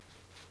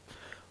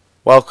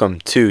Welcome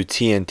to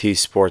TNT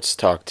Sports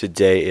Talk.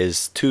 Today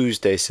is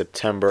Tuesday,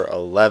 September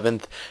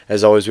 11th.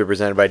 As always, we're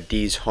presented by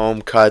D's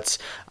Home Cuts.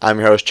 I'm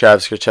your host,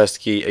 Travis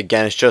Kercheski.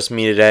 Again, it's just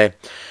me today.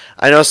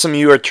 I know some of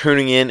you are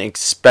tuning in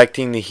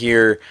expecting to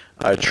hear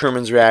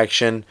Truman's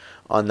reaction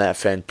on that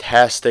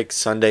fantastic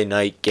Sunday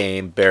night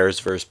game, Bears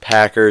vs.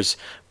 Packers.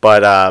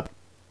 But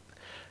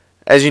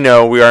as you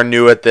know, we are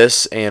new at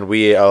this, and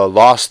we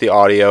lost the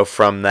audio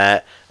from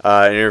that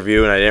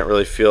interview, and I didn't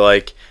really feel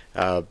like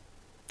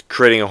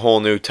creating a whole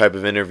new type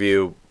of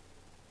interview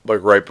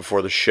like right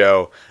before the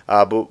show.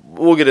 But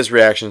we'll get his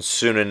reaction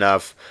soon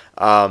enough.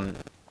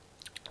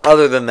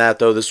 Other than that,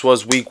 though, this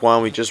was week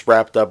one. We just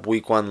wrapped up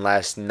week one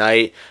last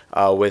night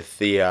with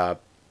the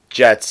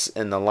Jets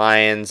and the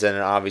Lions, and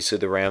obviously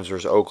the Rams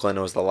versus Oakland.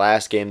 It was the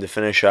last game to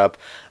finish up.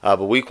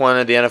 But week one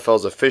of the NFL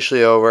is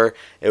officially over.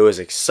 It was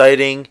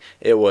exciting.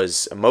 It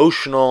was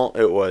emotional.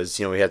 It was,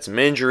 we had some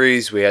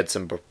injuries. We had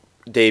some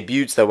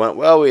debuts that went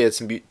well. We had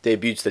some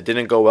debuts that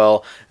didn't go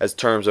well as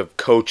terms of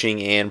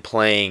coaching and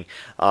playing.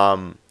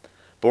 But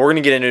we're going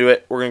to get into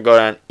it. We're going to go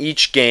down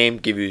each game,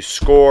 give you a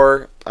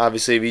score,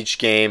 obviously, of each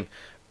game.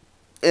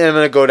 And I'm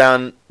going to go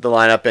down the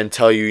lineup and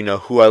tell you,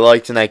 who I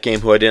liked in that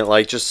game, who I didn't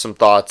like, just some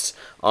thoughts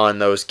on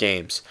those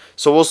games.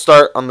 So we'll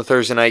start on the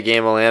Thursday night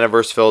game, Atlanta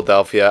versus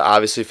Philadelphia.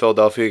 Obviously,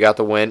 Philadelphia got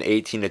the win,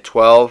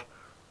 18-12.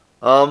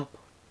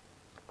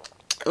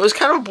 It was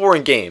kind of a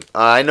boring game.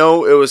 I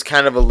know it was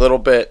kind of a little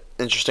bit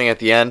interesting at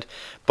the end,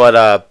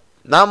 but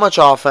not much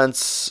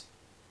offense,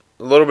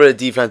 a little bit of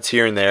defense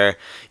here and there.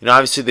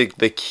 Obviously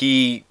the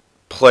key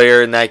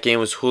player in that game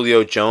was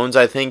Julio Jones.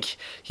 I think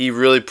he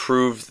really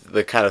proved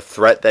the kind of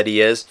threat that he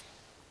is.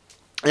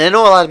 And I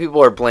know a lot of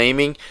people are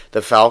blaming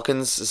the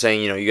Falcons,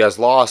 saying, you guys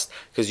lost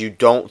because you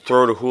don't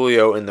throw to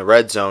Julio in the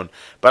red zone.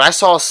 But I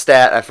saw a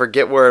stat, I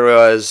forget where it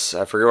was,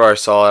 I forget where I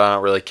saw it, I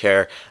don't really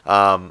care,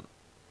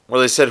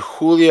 where they said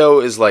Julio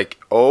is like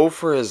 0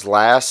 for his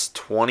last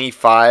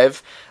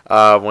 25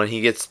 when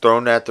he gets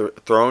thrown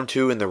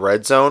to in the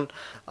red zone.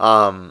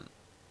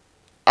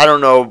 I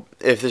don't know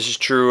if this is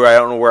true. I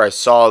don't know where I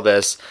saw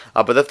this.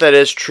 But if that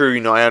is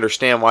true, I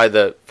understand why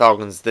the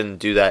Falcons didn't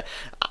do that.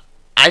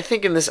 I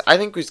think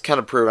we kind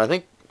of proved. I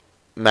think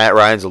Matt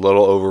Ryan's a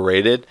little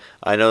overrated.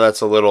 I know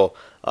that's a little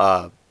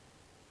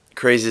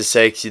crazy to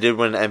say because he did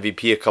win an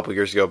MVP a couple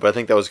years ago, but I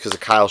think that was because of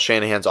Kyle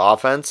Shanahan's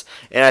offense,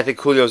 and I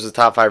think Julio's the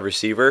top 5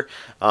 receiver.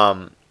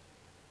 But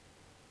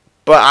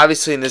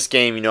obviously in this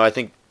game, I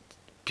think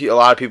a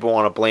lot of people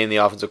want to blame the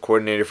offensive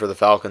coordinator for the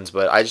Falcons,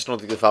 but I just don't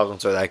think the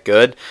Falcons are that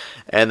good.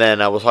 And then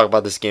we'll talk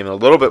about this game a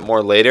little bit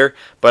more later.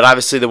 But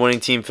obviously the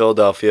winning team,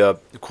 Philadelphia.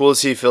 Cool to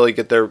see Philly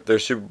get their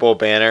Super Bowl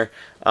banner.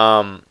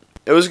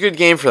 It was a good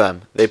game for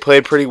them. They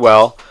played pretty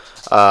well.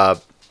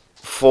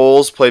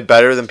 Foles played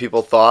better than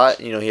people thought.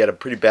 He had a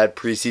pretty bad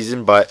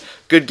preseason, but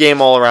good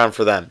game all around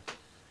for them.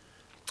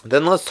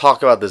 Then let's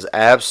talk about this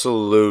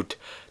absolute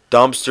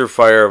dumpster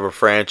fire of a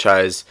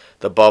franchise,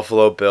 the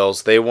Buffalo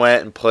Bills. They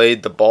went and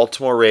played the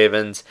Baltimore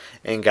Ravens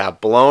and got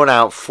blown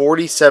out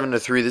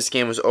 47-3. This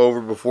game was over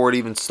before it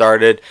even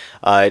started.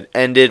 It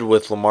ended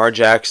with Lamar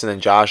Jackson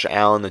and Josh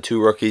Allen, the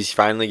two rookies,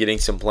 finally getting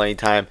some playing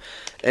time.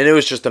 And it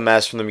was just a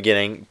mess from the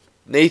beginning.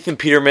 Nathan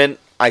Peterman,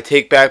 I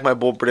take back my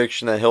bold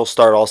prediction that he'll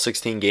start all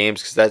 16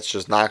 games because that's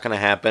just not going to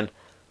happen.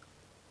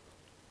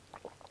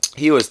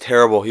 He was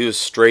terrible. He was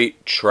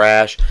straight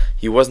trash.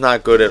 He was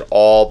not good at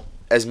all.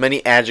 As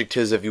many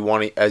adjectives as you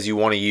want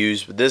to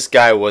use, but this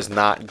guy was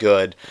not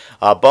good.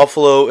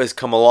 Buffalo has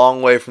come a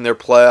long way from their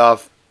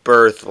playoff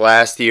berth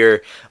last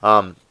year.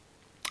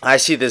 I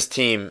see this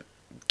team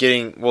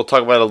we'll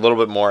talk about it a little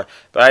bit more,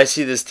 but I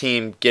see this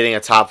team getting a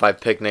top 5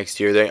 pick next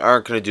year. They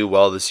aren't going to do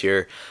well this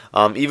year.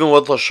 Even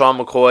with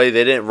LaShawn McCoy,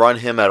 they didn't run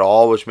him at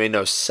all, which made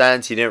no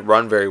sense. He didn't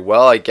run very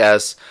well, I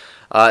guess.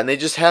 And they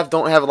just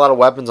don't have a lot of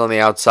weapons on the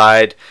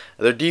outside.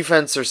 Their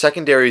defense, their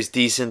secondary is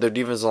decent. Their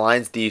defensive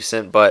line's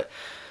decent, but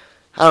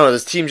I don't know,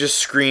 this team just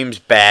screams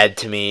bad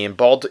to me. And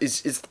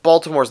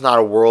Baltimore's not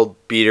a world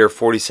beater,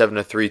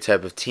 47-3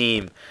 type of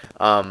team.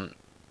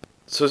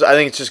 So I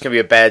think it's just going to be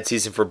a bad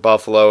season for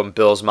Buffalo and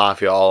Bills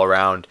Mafia all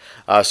around.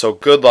 So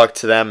good luck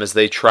to them as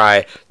they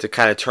try to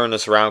kind of turn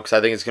this around because I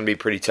think it's going to be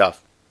pretty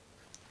tough.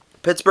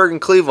 Pittsburgh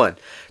and Cleveland,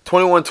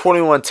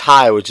 21-21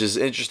 tie, which is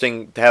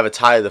interesting to have a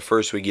tie the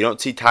first week. You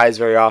don't see ties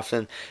very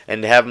often,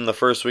 and to have them the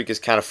first week is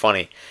kind of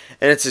funny.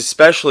 And it's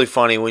especially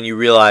funny when you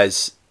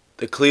realize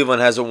that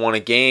Cleveland hasn't won a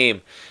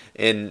game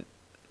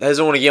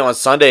on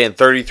Sunday in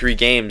 33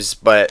 games,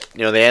 but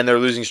they end their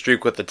losing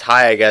streak with the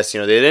tie, I guess.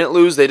 They didn't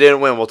lose, they didn't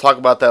win. We'll talk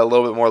about that a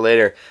little bit more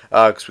later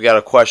because we got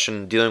a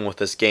question dealing with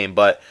this game.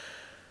 But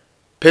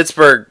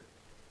Pittsburgh,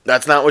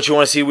 that's not what you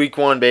want to see week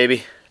one,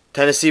 baby.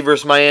 Tennessee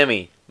versus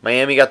Miami.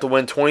 Miami got the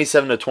win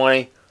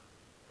 27-20.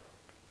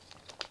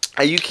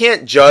 You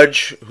can't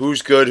judge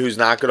who's good, who's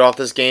not good off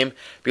this game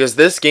because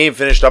this game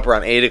finished up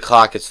around 8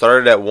 o'clock. It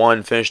started at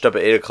 1, finished up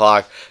at 8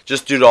 o'clock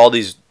just due to all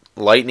these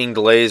lightning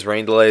delays,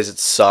 rain delays. It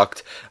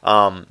sucked.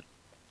 So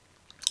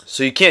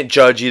you can't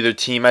judge either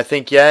team, I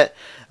think, yet.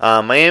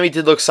 Miami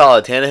did look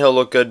solid. Tannehill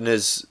looked good in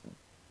his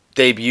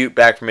debut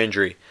back from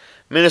injury.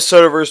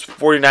 Minnesota versus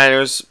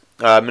 49ers.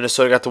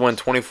 Minnesota got the win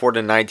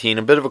 24-19.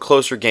 A bit of a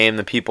closer game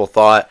than people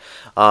thought.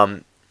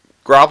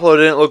 Garoppolo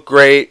didn't look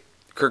great.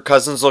 Kirk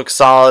Cousins looked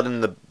solid,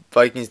 and the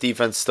Vikings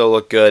defense still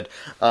looked good.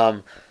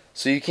 So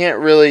you can't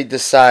really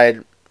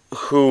decide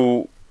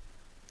who.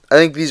 I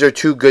think these are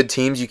two good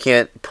teams. You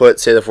can't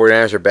say the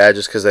 49ers are bad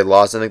just because they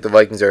lost. I think the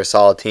Vikings are a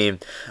solid team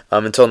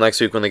until next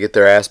week when they get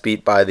their ass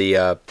beat by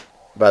the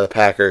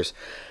Packers.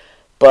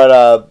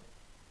 But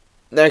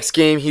next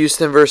game,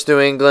 Houston versus New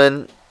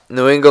England.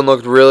 New England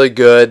looked really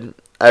good.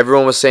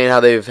 Everyone was saying how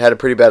they've had a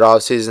pretty bad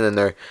offseason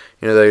and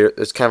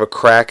there's kind of a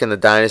crack in the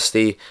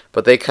dynasty.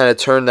 But they kind of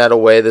turned that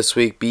away this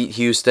week, beat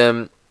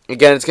Houston.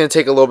 Again, it's going to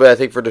take a little bit, I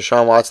think, for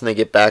Deshaun Watson to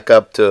get back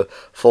up to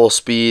full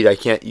speed.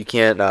 You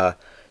can't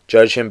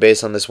judge him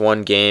based on this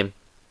one game.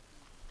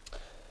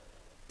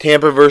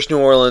 Tampa versus New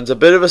Orleans, a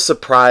bit of a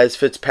surprise.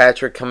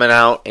 Fitzpatrick coming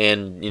out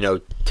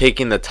and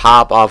taking the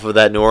top off of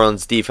that New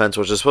Orleans defense,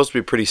 which is supposed to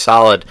be pretty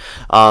solid.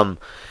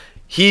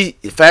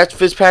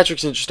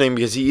 Fitzpatrick's interesting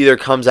because he either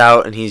comes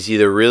out and he's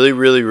either really,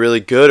 really, really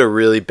good or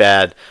really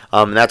bad.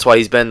 And that's why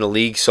he's been in the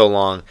league so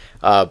long.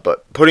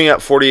 But putting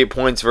up 48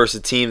 points versus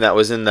a team that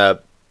was in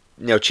the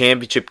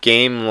championship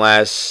game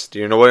last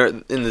in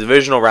the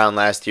divisional round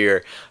last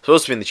year,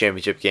 supposed to be in the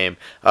championship game,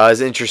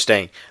 is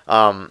interesting.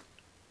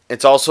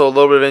 It's also a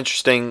little bit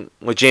interesting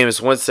with Jameis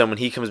Winston when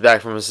he comes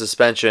back from a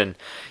suspension.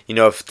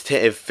 If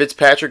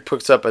Fitzpatrick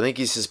picks up, I think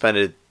he's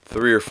suspended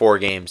 3 or 4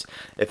 games.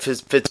 If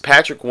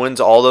Fitzpatrick wins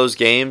all those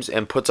games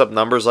and puts up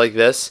numbers like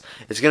this,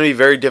 it's going to be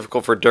very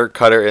difficult for Dirk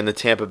Cutter and the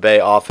Tampa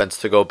Bay offense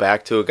to go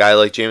back to a guy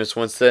like Jameis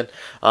Winston.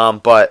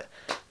 But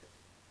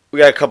we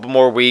got a couple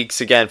more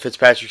weeks. Again,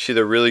 Fitzpatrick's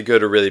either really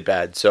good or really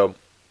bad. So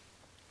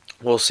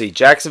we'll see.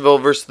 Jacksonville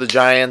versus the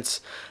Giants.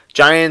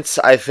 Giants,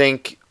 I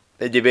think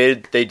they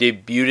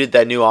debuted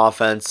that new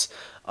offense.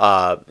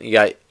 You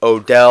got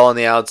Odell on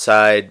the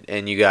outside,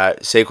 and you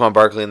got Saquon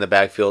Barkley in the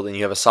backfield, and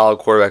you have a solid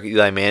quarterback,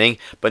 Eli Manning.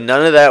 But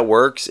none of that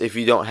works if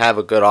you don't have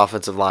a good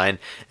offensive line,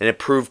 and it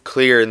proved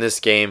clear in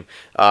this game.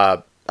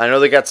 I know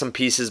they got some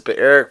pieces, but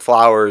Eric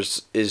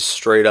Flowers is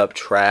straight up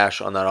trash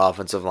on that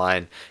offensive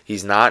line.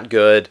 He's not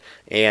good,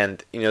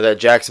 and that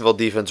Jacksonville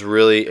defense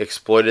really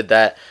exploited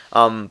that.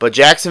 But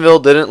Jacksonville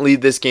didn't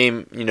lead this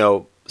game,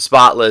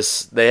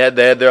 spotless. They had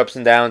their ups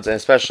and downs, and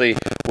especially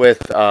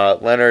with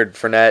Leonard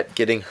Fournette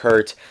getting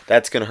hurt,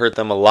 that's going to hurt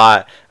them a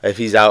lot if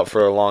he's out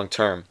for a long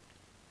term.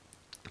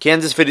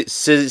 Kansas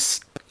City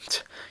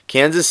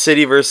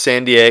versus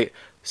San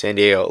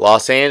Diego.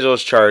 Los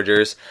Angeles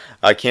Chargers.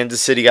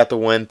 Kansas City got the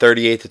win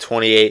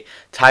 38-28.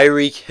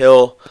 Tyreek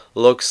Hill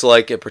looks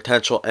like a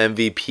potential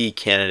MVP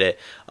candidate.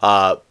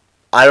 I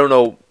don't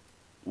know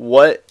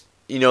what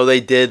they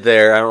did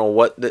there. I don't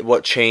know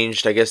what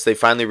changed. I guess they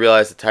finally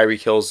realized that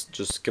Tyreek Hill's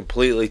just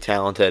completely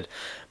talented.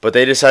 But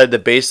they decided to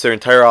base their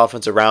entire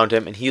offense around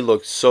him, and he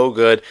looked so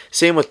good.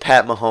 Same with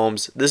Pat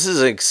Mahomes. This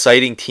is an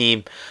exciting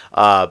team.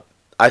 I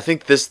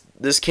think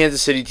this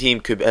Kansas City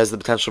team has the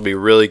potential to be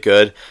really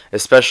good,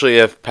 especially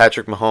if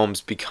Patrick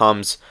Mahomes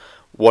becomes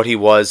what he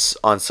was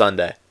on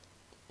Sunday.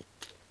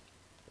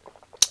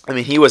 I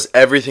mean, he was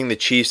everything the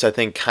Chiefs, I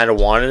think, kind of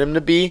wanted him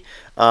to be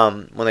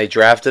when they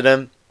drafted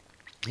him.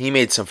 He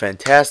made some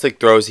fantastic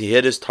throws. He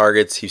hit his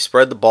targets. He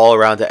spread the ball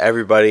around to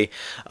everybody.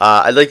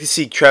 I'd like to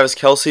see Travis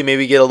Kelce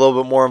maybe get a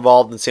little bit more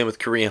involved, and same with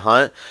Kareem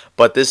Hunt.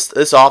 But this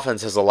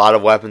offense has a lot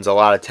of weapons, a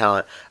lot of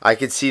talent. I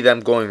could see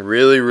them going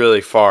really,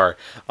 really far,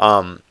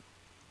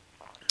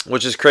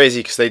 which is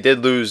crazy because they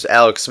did lose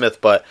Alex Smith.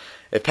 But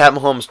if Pat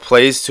Mahomes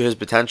plays to his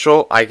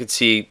potential, I could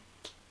see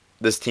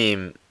this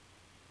team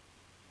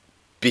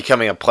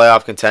becoming a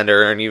playoff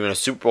contender and even a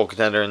Super Bowl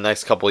contender in the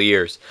next couple of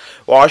years.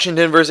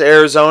 Washington versus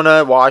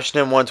Arizona.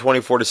 Washington won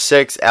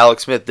 24-6.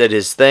 Alex Smith did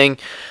his thing.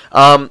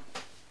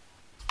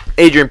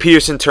 Adrian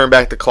Peterson turned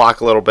back the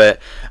clock a little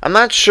bit. I'm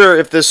not sure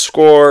if this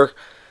score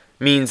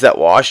means that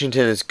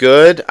Washington is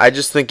good. I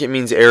just think it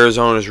means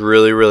Arizona is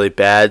really, really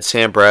bad.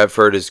 Sam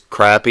Bradford is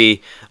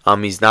crappy.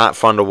 He's not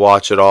fun to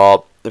watch at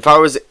all. If I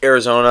was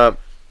Arizona,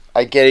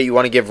 I get it. You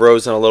want to give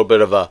Rosen a little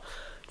bit of a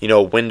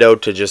window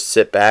to just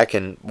sit back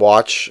and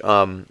watch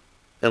and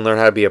learn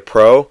how to be a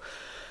pro.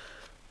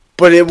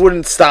 But it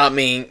wouldn't stop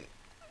me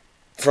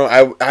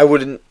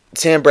from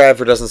Sam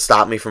Bradford doesn't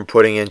stop me from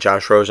putting in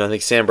Josh Rosen. I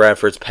think Sam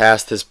Bradford's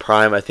past his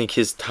prime. I think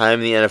his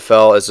time in the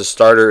NFL as a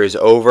starter is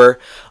over.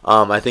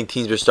 I think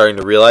teams are starting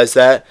to realize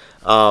that.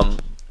 But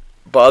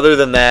other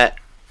than that,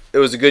 it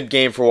was a good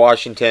game for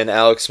Washington.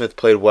 Alex Smith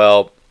played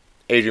well.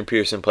 Adrian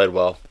Peterson played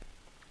well.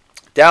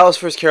 Dallas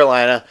versus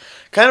Carolina.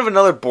 Kind of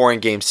another boring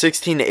game.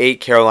 16-8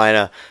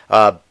 Carolina.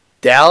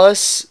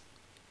 Dallas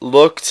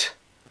looked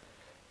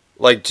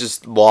like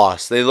just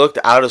lost. They looked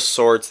out of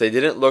sorts. They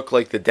didn't look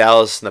like the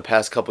Dallas in the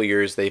past couple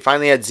years. They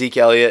finally had Zeke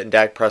Elliott and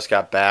Dak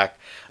Prescott back.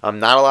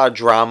 Not a lot of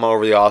drama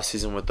over the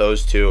offseason with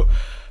those two.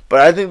 But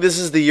I think this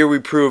is the year we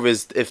prove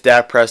is if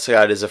Dak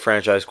Prescott is a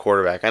franchise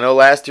quarterback. I know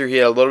last year he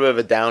had a little bit of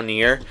a down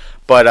year,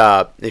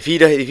 but if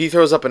he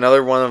throws up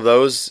another one of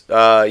those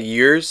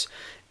years,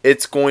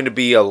 it's going to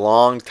be a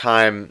long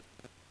time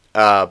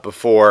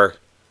before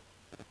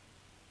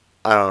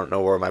I don't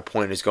know where my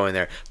point is going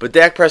there. But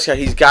Dak Prescott,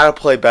 he's got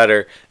to play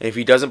better. And if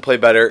he doesn't play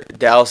better,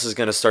 Dallas is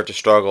going to start to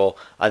struggle.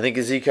 I think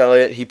Ezekiel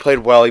Elliott, he played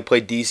well. He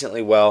played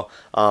decently well.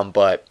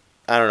 But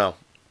I don't know.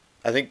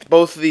 I think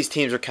both of these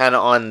teams are kind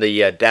of on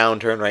the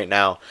downturn right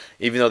now,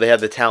 even though they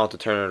have the talent to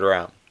turn it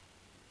around.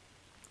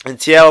 In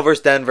Seattle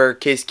versus Denver,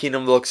 Case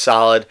Keenum looked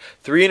solid.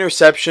 3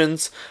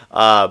 interceptions,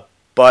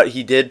 but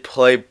he did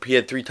play. He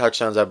had 3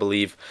 touchdowns, I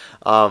believe.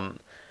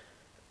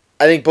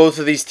 I think both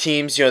of these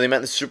teams, they met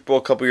in the Super Bowl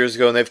a couple years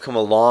ago, and they've come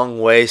a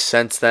long way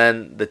since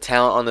then. The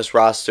talent on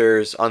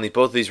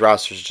both of these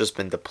rosters, has just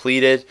been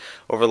depleted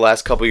over the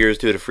last couple years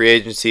due to free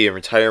agency and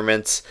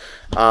retirements.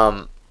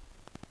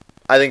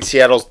 I think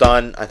Seattle's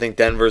done. I think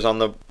Denver's on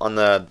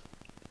the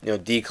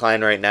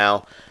decline right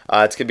now.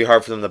 It's gonna be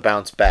hard for them to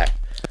bounce back.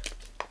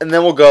 And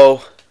then we'll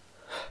go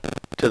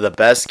to the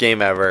best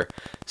game ever,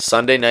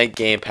 Sunday night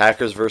game,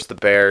 Packers versus the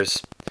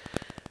Bears.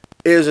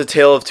 It is a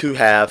tale of 2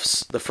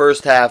 halves. The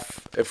first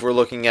half, if we're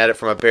looking at it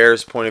from a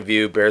Bears point of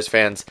view, Bears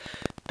fans,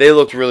 they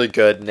looked really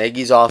good.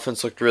 Nagy's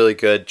offense looked really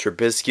good.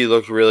 Trubisky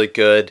looked really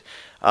good.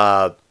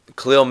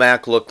 Khalil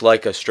Mack looked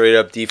like a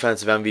straight-up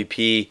defensive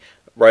MVP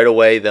right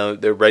away.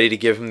 They're ready to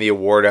give him the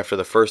award after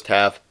the first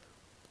half.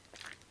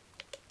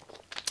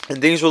 And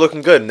things were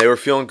looking good, and they were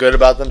feeling good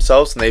about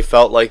themselves, and they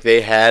felt like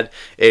they had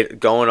it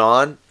going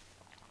on.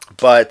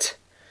 But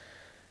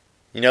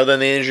then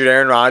they injured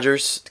Aaron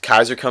Rodgers.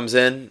 Kaiser comes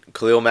in.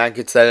 Khalil Mack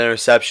gets that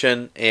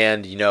interception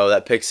and,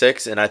 that pick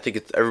 6. And I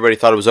think everybody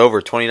thought it was over.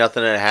 20-0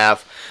 at a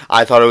half.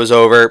 I thought it was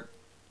over.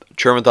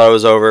 Sherman thought it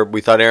was over.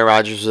 We thought Aaron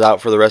Rodgers was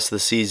out for the rest of the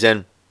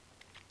season.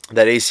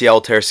 That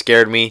ACL tear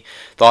scared me.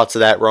 Thoughts of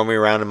that roaming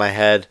around in my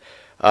head.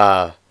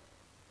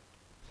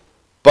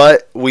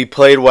 But we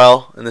played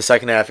well in the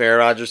second half. Aaron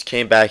Rodgers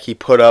came back. He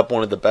put up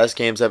one of the best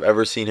games I've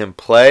ever seen him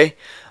play.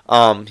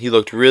 He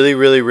looked really,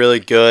 really, really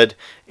good.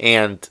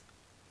 And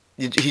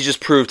he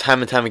just proved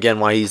time and time again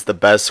why he's the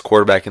best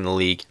quarterback in the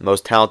league,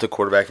 most talented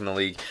quarterback in the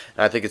league.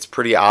 And I think it's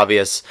pretty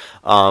obvious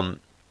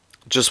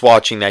just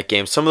watching that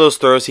game. Some of those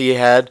throws he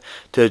had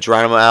to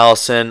Geronimo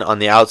Allison on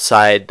the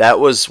outside, that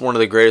was one of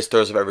the greatest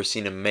throws I've ever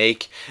seen him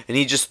make. And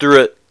he just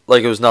threw it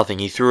like it was nothing.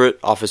 He threw it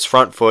off his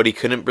front foot. He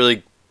couldn't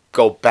really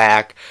go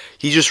back.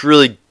 He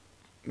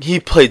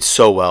played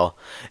so well.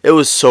 It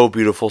was so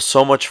beautiful,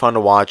 so much fun to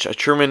watch.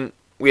 Truman,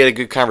 we had a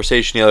good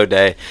conversation the other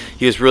day.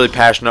 He was really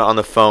passionate on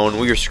the phone.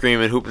 We were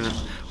screaming, hooting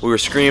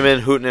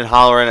and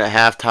hollering at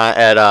halftime,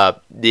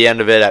 at the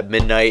end of it at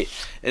midnight,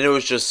 and it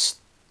was just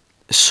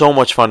so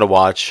much fun to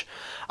watch.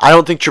 I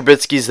don't think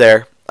Trubisky's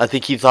there. I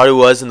think he thought he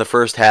was in the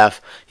first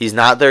half. He's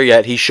not there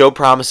yet. He showed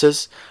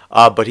promises,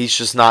 but he's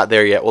just not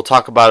there yet. We'll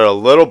talk about it a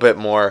little bit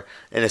more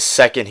in a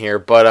second here,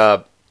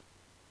 but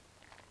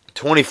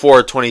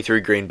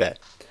 24-23 Green Bay.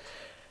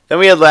 Then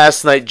we had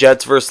last night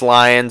Jets versus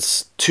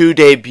Lions. 2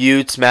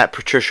 debuts. Matt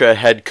Patricia,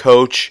 head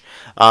coach.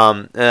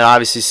 And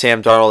obviously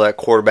Sam Darnold at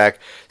quarterback.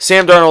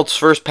 Sam Darnold's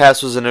first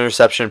pass was an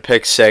interception,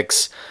 pick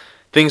 6.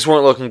 Things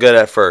weren't looking good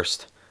at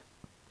first.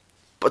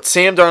 But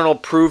Sam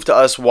Darnold proved to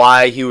us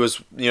why he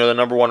was the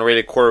number 1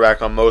 rated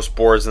quarterback on most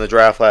boards in the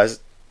draft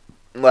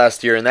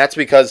last year. And that's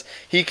because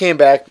he came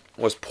back,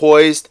 was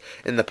poised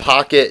in the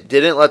pocket,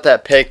 didn't let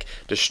that pick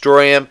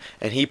destroy him,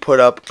 and he put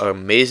up an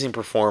amazing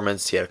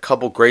performance. He had a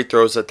couple great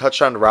throws. That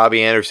touchdown to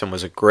Robbie Anderson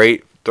was a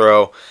great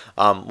throw.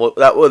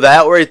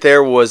 That right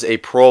there was a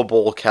Pro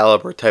Bowl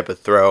caliber type of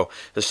throw,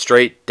 the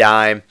straight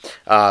dime.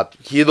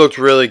 He looked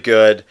really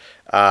good.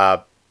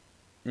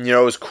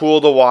 It was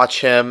cool to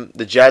watch him.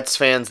 The Jets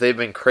fans, they've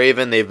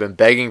been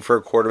begging for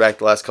a quarterback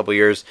the last couple of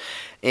years,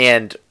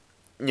 and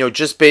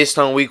just based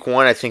on week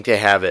 1, I think they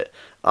have it.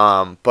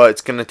 But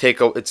it's going to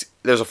take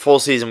there's a full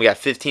season. We got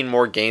 15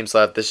 more games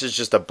left. This is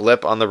just a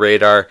blip on the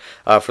radar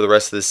for the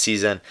rest of the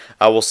season.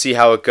 We'll see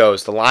how it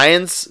goes. The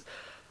Lions,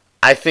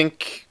 I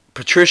think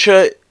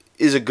Patricia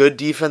is a good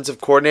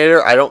defensive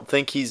coordinator. I don't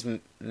think he's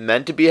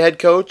meant to be a head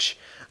coach.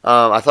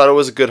 I thought it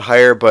was a good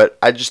hire, but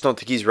I just don't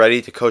think he's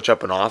ready to coach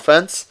up an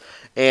offense.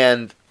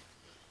 And,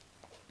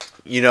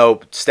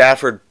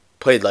 Stafford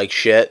played like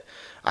shit.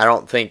 I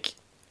don't think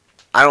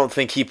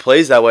he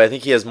plays that way. I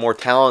think he has more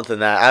talent than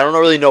that. I don't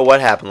really know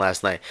what happened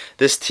last night.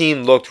 This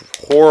team looked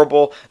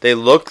horrible. They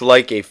looked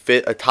like a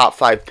top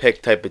 5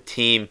 pick type of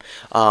team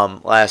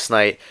last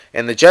night.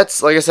 And the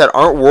Jets, like I said,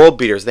 aren't world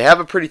beaters. They have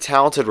a pretty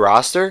talented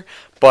roster,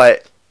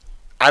 but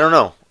I don't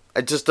know.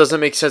 It just doesn't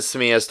make sense to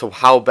me as to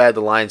how bad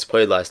the Lions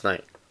played last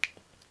night.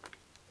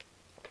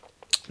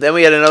 Then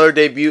we had another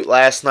debut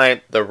last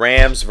night, the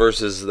Rams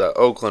versus the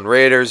Oakland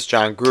Raiders,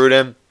 John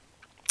Gruden.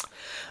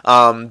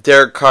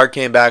 Derek Carr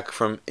came back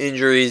from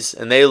injuries,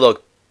 and they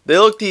looked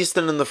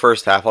decent in the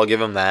first half. I'll give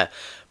them that.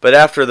 But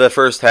after the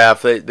first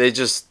half,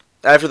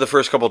 after the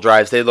first couple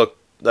drives, they looked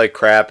like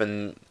crap,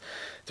 and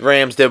the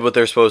Rams did what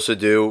they're supposed to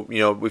do.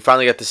 We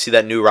finally got to see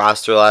that new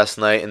roster last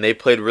night, and they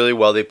played really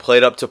well. They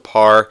played up to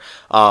par.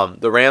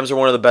 The Rams are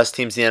one of the best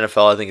teams in the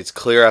NFL. I think it's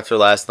clear after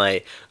last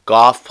night.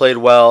 Goff played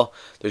well.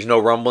 There's no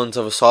rumblings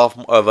of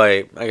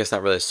I guess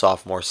not really a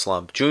sophomore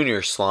slump,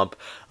 junior slump,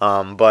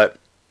 but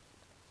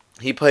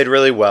he played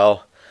really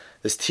well.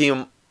 This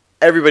team,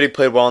 everybody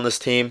played well on this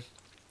team.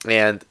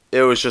 And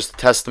it was just a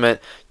testament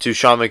to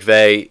Sean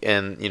McVay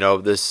and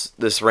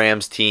this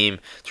Rams team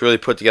to really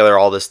put together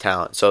all this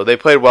talent. So they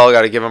played well.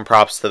 Got to give them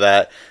props to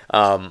that.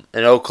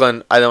 In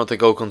Oakland, I don't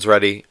think Oakland's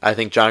ready. I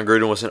think John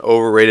Gruden was an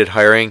overrated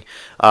hiring,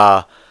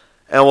 and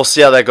we'll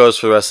see how that goes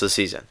for the rest of the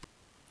season.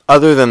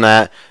 Other than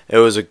that, it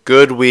was a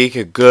good week,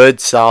 a good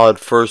solid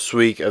first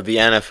week of the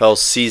NFL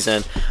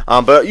season.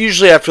 But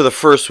usually after the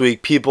first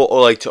week, people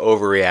like to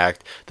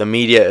overreact. The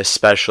media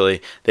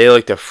especially. They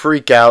like to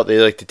freak out. They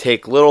like to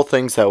take little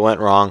things that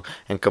went wrong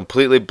and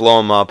completely blow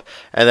them up.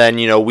 And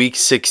then, week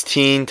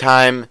 16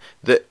 time,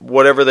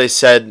 whatever they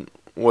said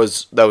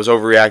was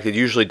overreacted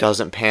usually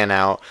doesn't pan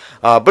out.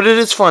 But it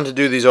is fun to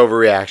do these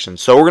overreactions.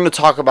 So we're going to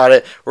talk about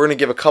it. We're going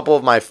to give a couple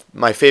of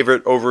my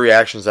favorite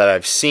overreactions that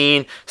I've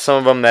seen, some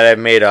of them that I've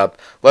made up.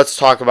 Let's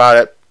talk about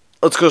it.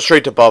 Let's go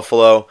straight to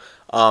Buffalo.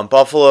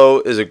 Buffalo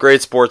is a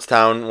great sports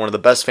town, one of the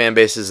best fan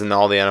bases in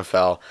all the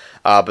NFL.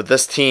 But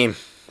this team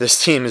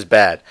is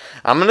bad.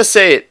 I'm going to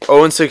say it,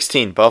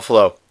 0-16,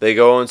 Buffalo. They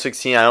go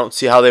 0-16. I don't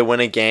see how they win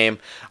a game.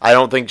 I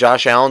don't think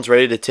Josh Allen's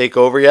ready to take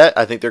over yet.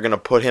 I think they're going to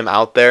put him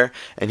out there,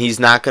 and he's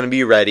not going to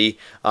be ready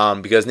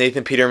because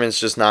Nathan Peterman's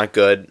just not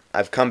good.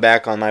 I've come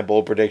back on my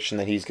bold prediction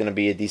that he's going to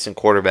be a decent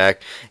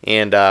quarterback,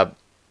 and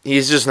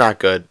he's just not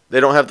good. They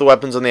don't have the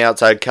weapons on the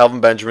outside.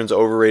 Kelvin Benjamin's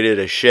overrated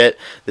as shit.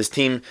 This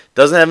team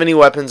doesn't have any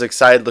weapons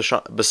besides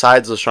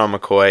LeSean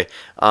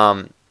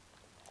McCoy.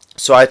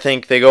 So I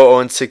think they go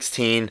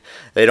 0-16.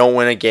 They don't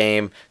win a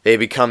game. They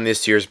become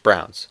this year's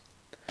Browns.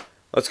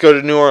 Let's go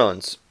to New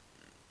Orleans.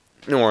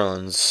 New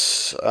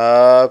Orleans.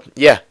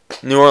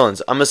 New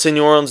Orleans. I'm going to say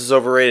New Orleans is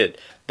overrated.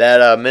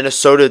 That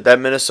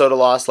Minnesota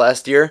loss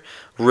last year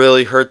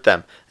really hurt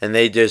them, and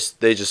they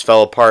just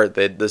fell apart.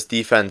 This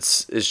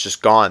defense is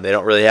just gone. They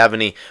don't really have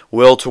any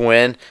will to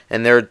win,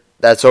 and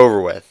that's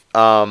over with.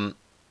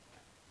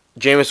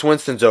 Jameis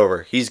Winston's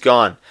over. He's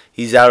gone.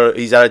 He's out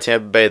of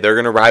Tampa Bay. They're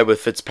going to ride with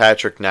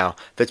Fitzpatrick now.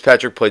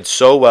 Fitzpatrick played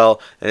so well,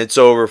 and it's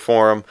over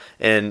for him,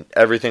 and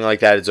everything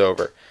like that is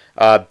over.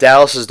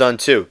 Dallas is done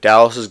too.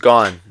 Dallas is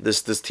gone.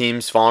 This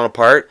team's falling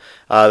apart.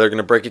 They're going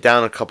to break it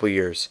down in a couple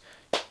years.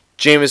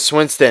 Jameis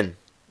Winston,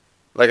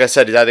 like I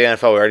said, he's out of the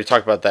NFL. We already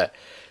talked about that.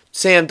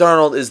 Sam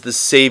Darnold is the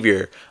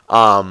savior.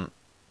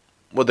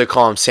 What they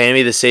call him,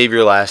 Sammy the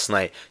Savior last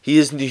night. He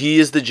is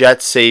the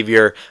Jets'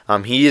 savior.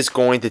 He is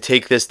going to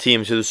take this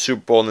team to the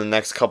Super Bowl in the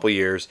next couple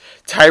years.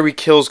 Tyreek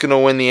Hill's going to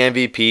win the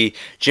MVP.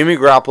 Jimmy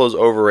Garoppolo's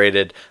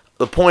overrated.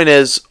 The point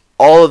is,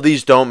 all of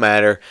these don't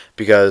matter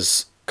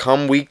because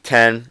come week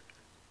 10,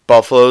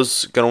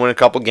 Buffalo's going to win a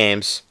couple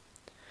games.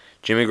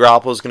 Jimmy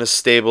Garoppolo's going to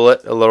stable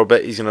it a little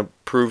bit. He's going to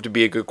prove to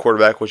be a good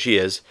quarterback, which he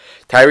is.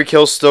 Tyreek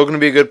Hill's still going to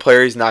be a good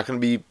player. He's not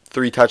going to be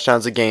 3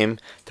 touchdowns a game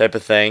type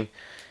of thing.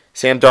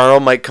 Sam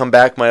Darnold might come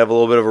back, might have a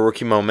little bit of a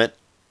rookie moment.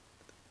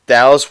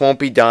 Dallas won't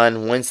be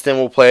done. Winston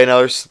will play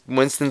another.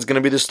 Winston's going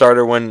to be the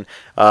starter when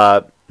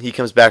he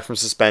comes back from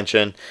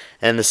suspension.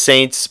 And the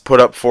Saints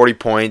put up 40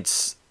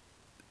 points.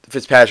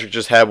 Fitzpatrick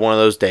just had one of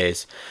those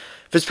days.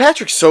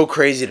 Fitzpatrick's so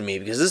crazy to me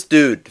because this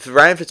dude,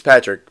 Ryan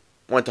Fitzpatrick,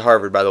 went to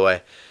Harvard, by the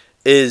way,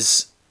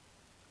 is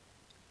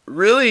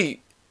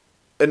really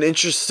an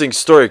interesting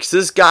story because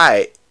this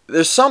guy,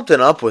 there's something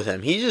up with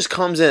him. He just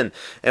comes in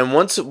and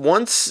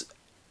once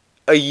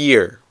a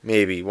year,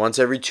 maybe once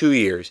every 2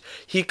 years,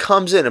 he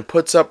comes in and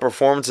puts up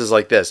performances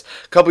like this.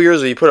 A couple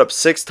years ago, he put up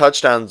 6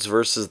 touchdowns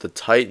versus the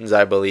Titans,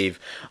 I believe.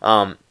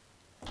 And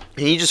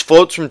he just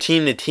floats from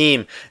team to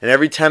team, and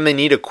every time they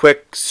need a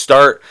quick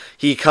start,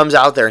 he comes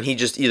out there and he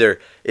just either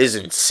is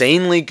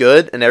insanely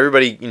good, and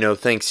everybody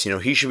thinks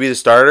he should be the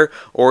starter,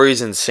 or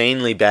he's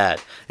insanely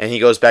bad, and he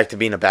goes back to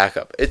being a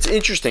backup. It's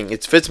interesting.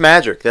 It's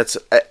Fitzmagic.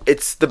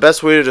 It's the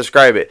best way to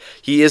describe it.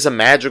 He is a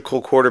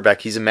magical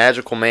quarterback. He's a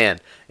magical man,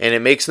 and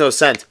it makes no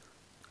sense.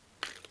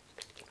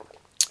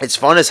 It's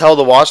fun as hell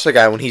to watch the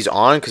guy when he's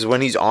on, because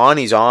when he's on,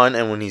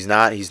 and when he's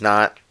not, he's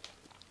not.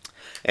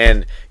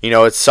 And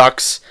it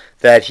sucks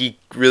that he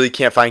really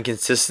can't find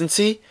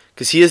consistency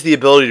because he has the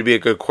ability to be a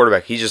good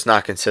quarterback. He's just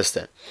not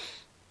consistent.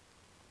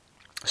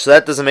 So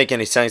that doesn't make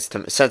any sense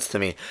to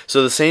me.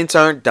 So the Saints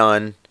aren't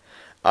done.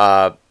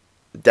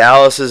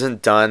 Dallas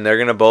isn't done. They're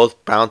going to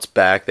both bounce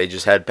back. They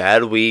just had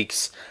bad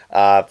weeks.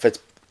 The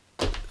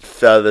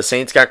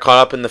Saints got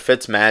caught up in the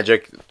Fitz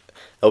magic.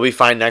 They'll be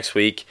fine next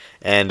week,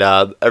 and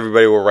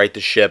everybody will right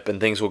the ship,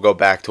 and things will go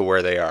back to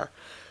where they are.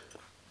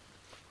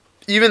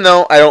 Even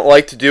though I don't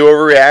like to do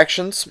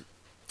overreactions,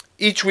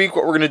 each week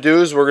what we're going to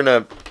do is we're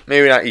going to,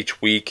 maybe not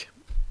each week,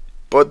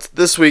 but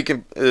this week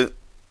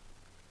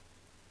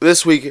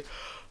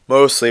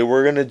mostly,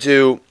 we're going to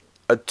do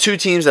 2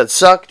 teams that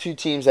suck, 2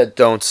 teams that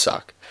don't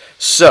suck.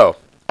 So,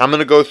 I'm going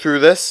to go through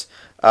this.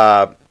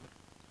 I'm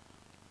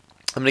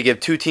going to give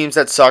 2 teams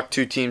that suck,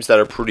 2 teams that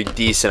are pretty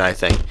decent, I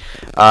think.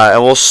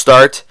 And we'll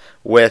start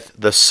with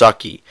the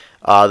sucky.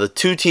 The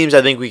 2 teams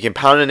I think we can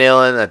pound a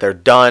nail in that they're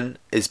done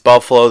is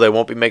Buffalo. They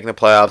won't be making the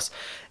playoffs.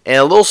 And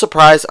a little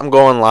surprise, I'm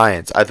going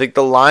Lions. I think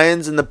the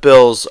Lions and the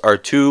Bills are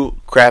 2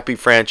 crappy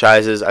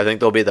franchises. I think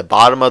they'll be at the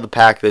bottom of the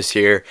pack this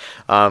year.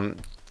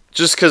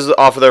 just because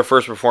off of their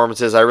first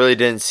performances, I really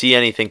didn't see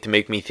anything to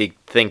make me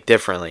think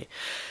differently.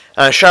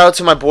 Shout out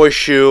to my boy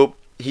Shu.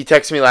 He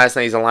texted me last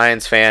night. He's a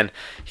Lions fan.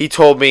 He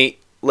told me,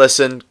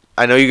 listen,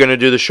 I know you're going to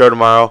do the show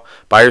tomorrow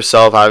by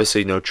yourself.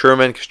 Obviously, no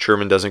Truman, because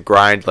Truman doesn't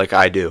grind like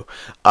I do.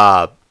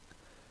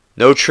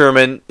 No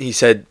Truman. He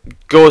said,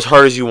 go as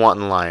hard as you want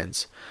in the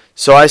Lions.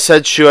 So I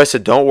said, Shu,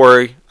 don't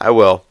worry, I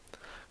will.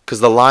 Because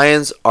the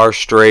Lions are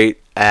straight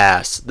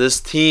ass. This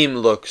team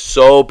looked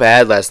so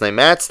bad last night.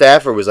 Matt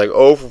Stafford was like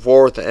 0 for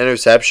 4 with an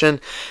interception.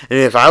 And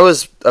if I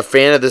was a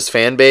fan of this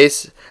fan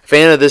base,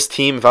 fan of this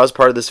team, if I was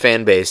part of this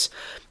fan base,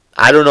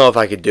 I don't know if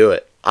I could do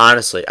it.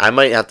 Honestly, I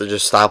might have to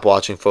just stop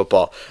watching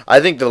football. I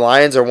think the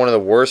Lions are one of the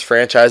worst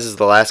franchises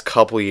the last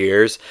couple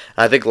years.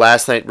 I think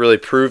last night really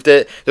proved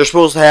it. They're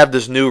supposed to have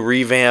this new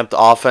revamped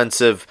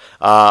offensive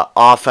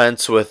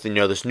offense with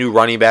this new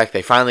running back.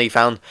 They finally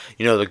found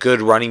the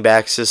good running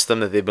back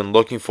system that they've been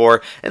looking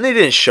for, and they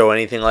didn't show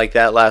anything like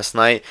that last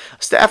night.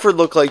 Stafford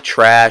looked like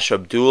trash.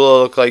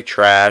 Abdullah looked like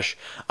trash.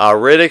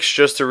 Riddick's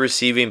just a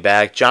receiving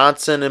back.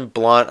 Johnson and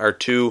Blunt are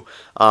two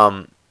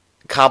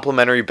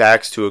complementary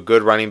backs to a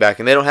good running back,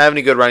 and they don't have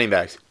any good running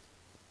backs.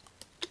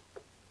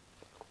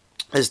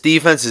 His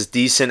defense is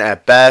decent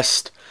at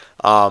best.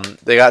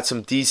 They got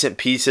some decent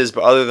pieces,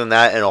 but other than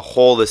that, in a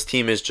whole, this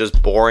team is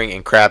just boring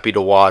and crappy to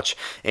watch,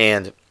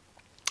 and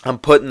I'm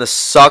putting the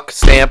suck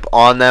stamp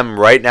on them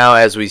right now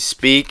as we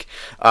speak.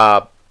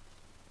 But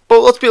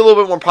let's be a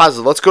little bit more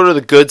positive. Let's go to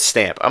the good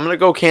stamp. I'm going to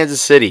go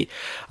Kansas City.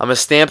 I'm going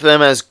to stamp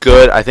them as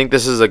good. I think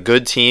this is a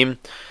good team.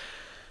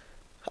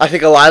 I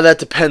think a lot of that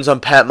depends on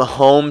Pat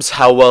Mahomes,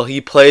 how well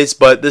he plays,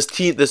 but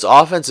this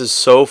offense is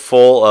so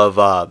full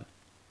of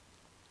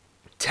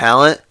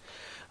talent.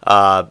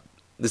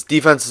 This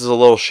defense is a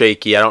little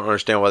shaky. I don't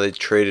understand why they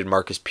traded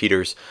Marcus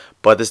Peters,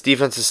 but this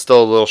defense is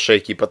still a little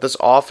shaky, but this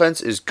offense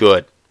is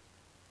good.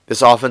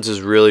 This offense is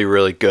really,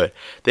 really good.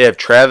 They have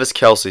Travis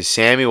Kelce,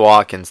 Sammy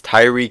Watkins,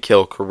 Tyreek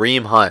Hill,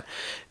 Kareem Hunt.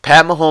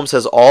 Pat Mahomes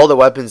has all the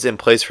weapons in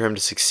place for him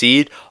to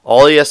succeed.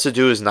 All he has to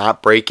do is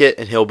not break it,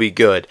 and he'll be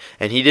good.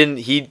 And he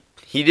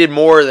did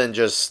more than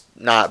just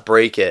not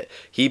break it.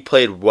 He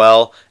played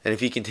well, and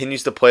if he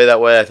continues to play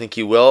that way, I think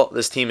he will.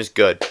 This team is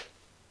good.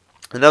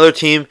 Another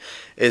team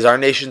is our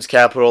nation's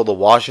capital, the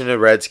Washington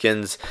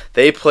Redskins.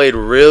 They played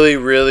really,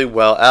 really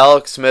well.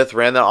 Alex Smith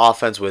ran the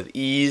offense with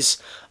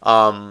ease.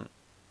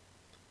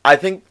 I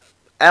think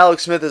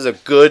Alex Smith is a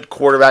good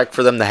quarterback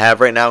for them to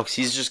have right now because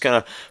he's just going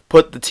to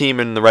put the team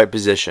in the right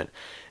position.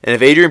 And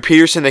if Adrian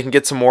Peterson, they can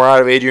get some more out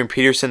of Adrian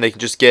Peterson. They can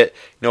just get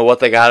what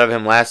they got out of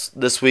him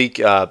this week.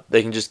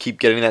 They can just keep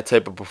getting that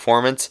type of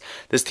performance.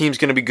 This team's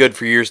going to be good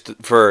for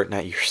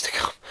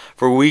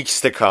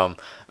weeks to come.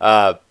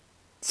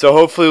 So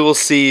hopefully we'll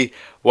see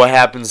what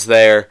happens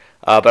there.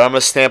 But I'm going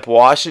to stamp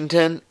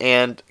Washington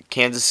and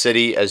Kansas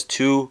City as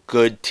two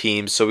good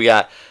teams. So we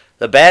got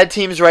the bad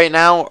teams right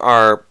now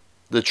are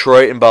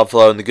Detroit and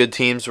Buffalo, and the good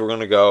teams we're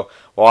going to go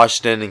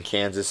Washington and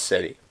Kansas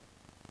City.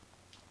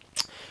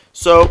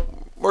 So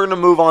we're going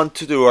to move on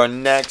to our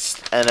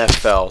next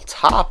NFL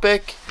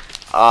topic.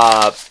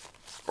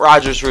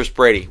 Rodgers versus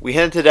Brady. We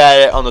hinted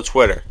at it on the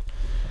Twitter.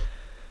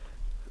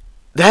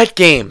 That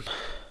game,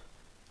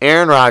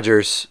 Aaron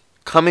Rodgers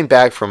coming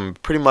back from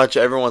pretty much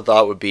everyone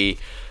thought would be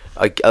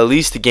at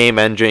least a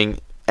game-ending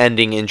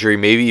injury,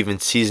 maybe even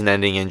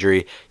season-ending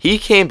injury. He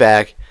came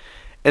back,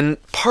 and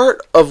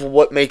part of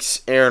what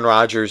makes Aaron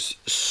Rodgers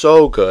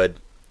so good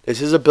is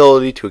his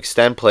ability to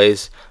extend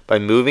plays by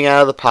moving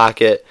out of the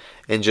pocket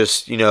and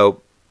just,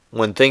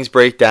 when things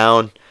break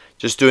down,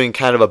 just doing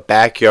kind of a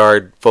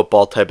backyard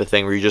football type of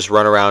thing where you just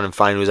run around and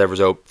find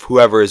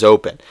whoever is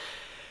open.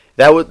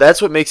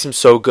 That's what makes him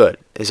so good,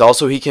 is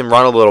also he can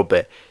run a little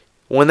bit.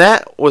 When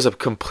that was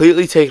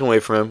completely taken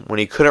away from him, when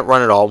he couldn't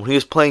run at all, when he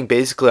was playing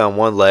basically on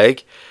one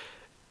leg,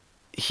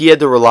 he had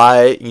to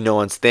rely,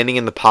 on standing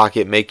in the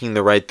pocket, making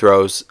the right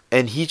throws,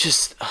 and he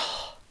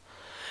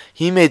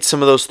made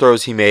some of those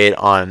throws he made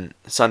on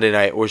Sunday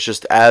night was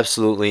just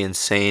absolutely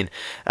insane.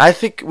 I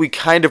think we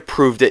kind of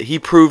proved it. He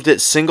proved it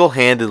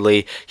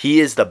single-handedly. He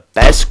is the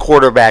best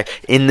quarterback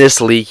in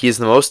this league. He is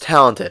the most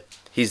talented.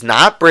 He's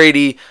not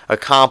Brady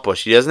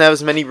accomplished. He doesn't have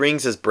as many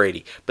rings as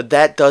Brady. But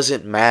that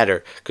doesn't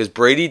matter because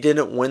Brady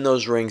didn't win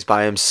those rings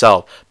by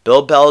himself.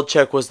 Bill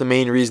Belichick was the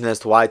main reason as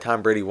to why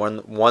Tom Brady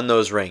won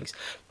those rings.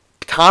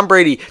 Tom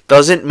Brady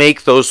doesn't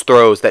make those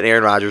throws that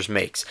Aaron Rodgers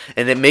makes.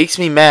 And it makes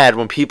me mad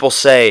when people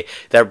say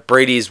that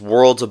Brady is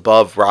worlds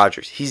above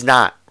Rodgers. He's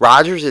not.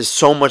 Rodgers is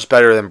so much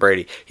better than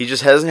Brady. He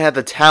just hasn't had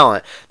the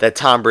talent that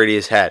Tom Brady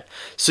has had.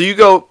 So you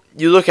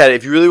look at it,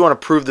 if you really want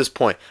to prove this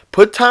point,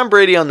 put Tom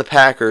Brady on the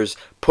Packers,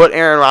 put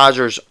Aaron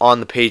Rodgers on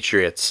the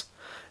Patriots.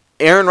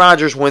 Aaron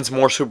Rodgers wins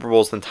more Super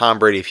Bowls than Tom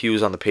Brady if he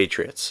was on the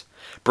Patriots.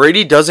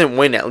 Brady doesn't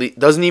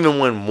even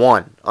win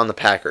one on the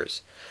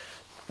Packers.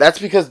 That's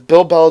because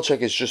Bill Belichick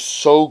is just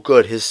so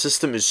good. His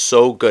system is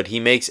so good. He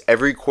makes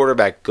every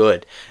quarterback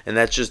good, and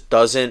that just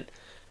doesn't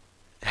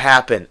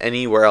happen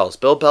anywhere else.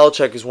 Bill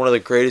Belichick is one of the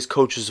greatest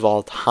coaches of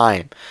all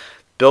time.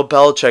 Bill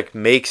Belichick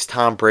makes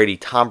Tom Brady.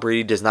 Tom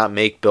Brady does not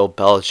make Bill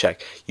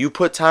Belichick. You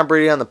put Tom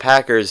Brady on the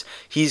Packers,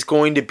 he's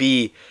going to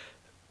be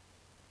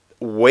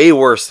way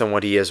worse than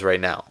what he is right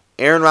now.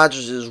 Aaron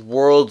Rodgers is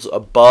worlds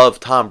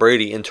above Tom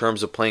Brady in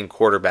terms of playing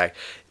quarterback.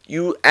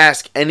 You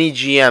ask any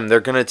GM,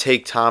 they're gonna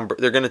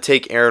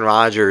take Aaron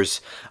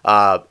Rodgers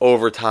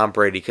over Tom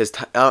Brady because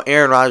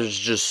Aaron Rodgers is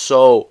just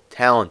so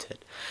talented.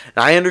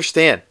 And I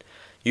understand.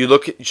 You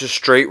look at just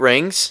straight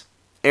rings,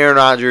 Aaron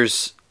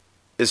Rodgers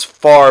is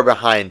far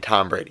behind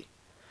Tom Brady.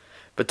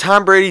 But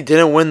Tom Brady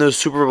didn't win those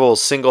Super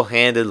Bowls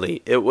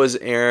single-handedly. It was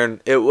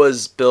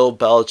Bill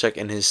Belichick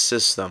and his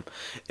system.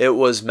 It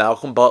was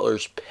Malcolm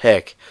Butler's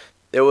pick.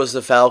 It was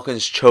the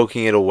Falcons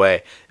choking it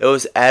away. It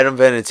was Adam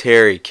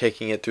Vinatieri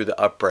kicking it through the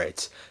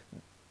uprights.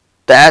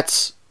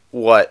 That's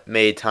what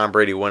made Tom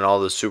Brady win all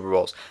those Super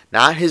Bowls.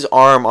 Not his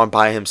arm on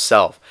by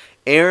himself.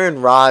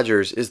 Aaron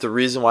Rodgers is the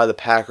reason why the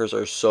Packers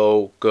are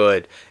so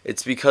good.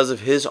 It's because of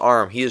his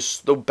arm. He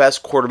is the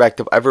best quarterback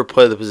to ever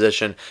play the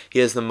position. He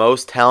has the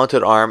most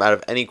talented arm out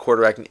of any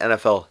quarterback in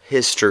NFL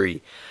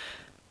history.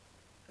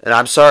 And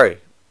I'm sorry.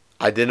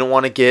 I didn't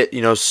want to get,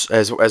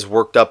 as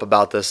worked up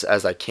about this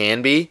as I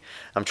can be.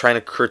 I'm trying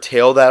to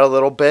curtail that a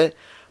little bit.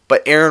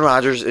 But Aaron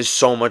Rodgers is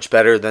so much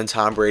better than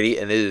Tom Brady,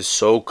 and it is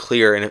so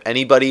clear. And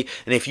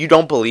if you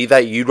don't believe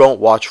that, you don't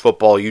watch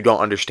football, you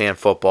don't understand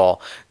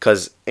football,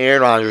 because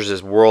Aaron Rodgers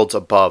is worlds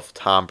above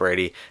Tom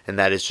Brady, and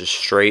that is just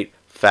straight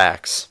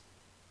facts.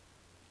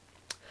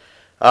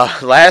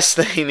 Last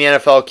thing in the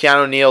NFL,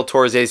 Keanu Neal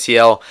tore his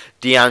ACL.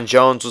 Deion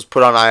Jones was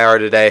put on IR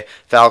today.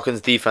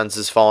 Falcons defense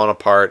is falling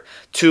apart.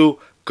 Two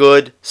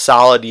good,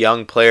 solid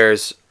young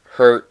players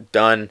hurt,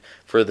 done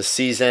for the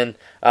season.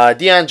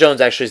 Deion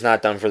Jones actually is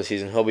not done for the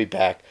season. He'll be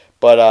back.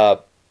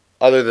 But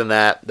other than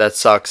that, that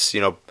sucks.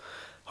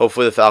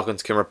 Hopefully the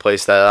Falcons can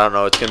replace that. I don't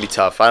know. It's going to be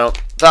tough.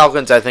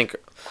 Falcons, I think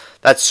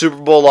that Super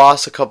Bowl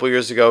loss a couple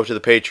years ago to the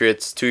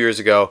Patriots, 2 years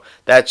ago,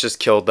 that just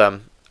killed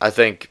them. I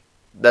think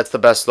that's the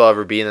best they'll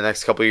ever be in the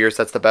next couple of years.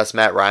 That's the best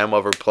Matt Ryan will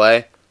ever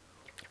play.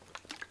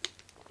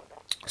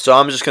 So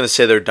I'm just going to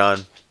say they're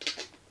done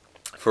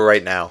for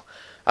right now.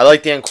 I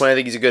like Dan Quinn. I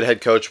think he's a good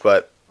head coach,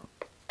 but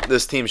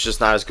this team's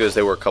just not as good as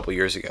they were a couple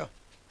years ago.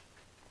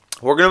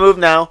 We're going to move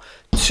now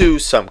to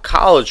some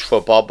college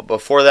football, but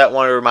before that, I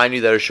want to remind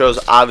you that our show is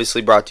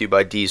obviously brought to you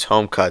by D's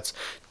Home Cuts.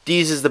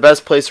 D's is the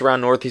best place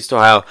around Northeast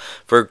Ohio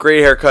for a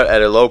great haircut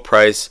at a low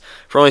price.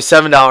 For only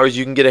 $7,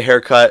 you can get a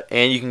haircut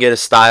and you can get a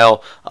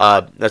style.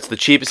 That's the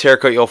cheapest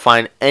haircut you'll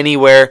find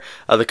anywhere.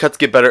 The cuts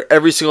get better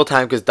every single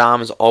time because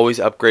Dom is always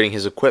upgrading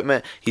his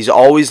equipment. He's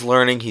always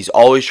learning. He's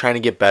always trying to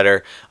get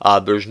better.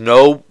 There's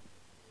nowhere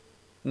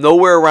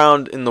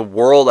around in the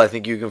world I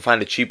think you can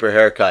find a cheaper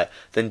haircut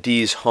than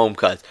D's Home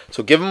Cuts.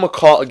 So give him a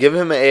call.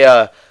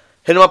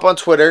 Hit him up on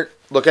Twitter.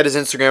 Look at his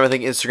Instagram. I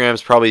think Instagram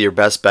is probably your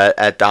best bet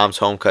at Dom's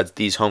Home Cuts,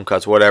 D's Home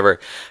Cuts, whatever.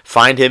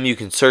 Find him. You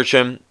can search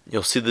him.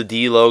 You'll see the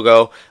D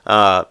logo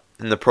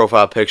in the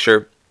profile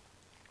picture.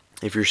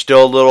 If you're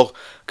still a little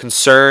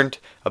concerned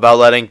about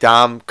letting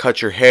Dom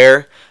cut your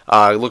hair,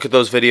 look at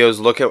those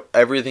videos. Look at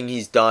everything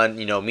he's done.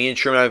 Me and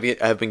Truman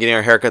have been getting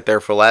our haircut there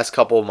for the last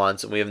couple of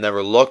months, and we have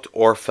never looked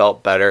or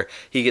felt better.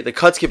 The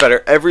cuts get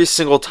better every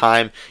single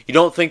time. You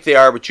don't think they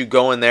are, but you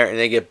go in there and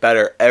they get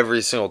better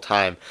every single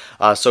time.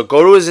 So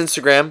go to his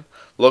Instagram.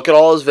 Look at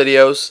all his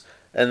videos,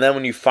 and then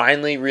when you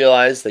finally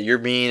realize that you're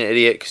being an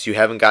idiot because you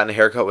haven't gotten a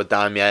haircut with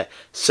Dom yet,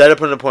 set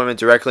up an appointment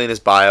directly in his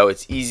bio.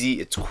 It's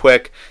easy, it's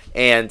quick,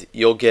 and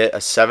you'll get a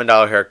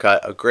 $7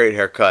 haircut, a great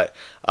haircut.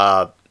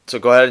 So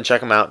go ahead and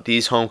check them out.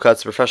 These Home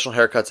Cuts, professional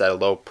haircuts at a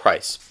low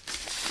price.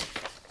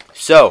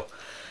 So,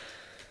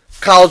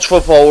 college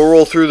football, we'll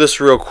roll through this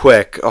real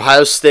quick.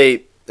 Ohio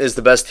State is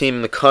the best team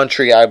in the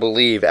country, I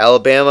believe.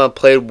 Alabama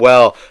played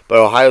well, but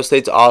Ohio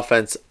State's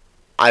offense,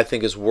 I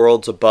think, is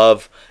worlds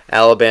above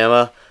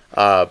Alabama.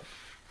 I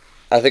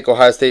think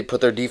Ohio State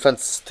put their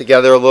defense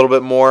together a little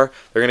bit more.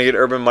 They're going to get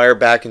Urban Meyer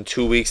back in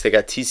 2 weeks. They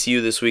got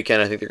TCU this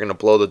weekend. I think they're going to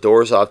blow the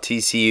doors off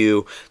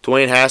TCU.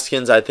 Dwayne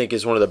Haskins, I think,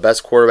 is one of the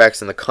best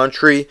quarterbacks in the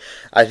country.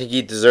 I think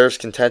he deserves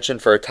contention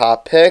for a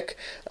top pick.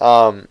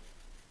 And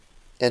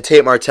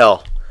Tate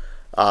Martell,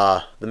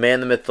 the man,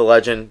 the myth, the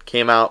legend,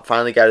 came out,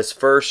 finally got his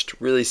first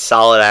really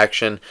solid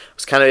action,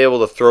 was kind of able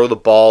to throw the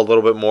ball a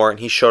little bit more, and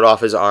he showed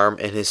off his arm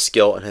and his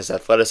skill and his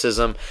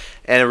athleticism,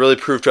 and it really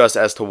proved to us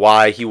as to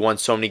why he won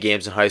so many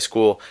games in high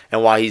school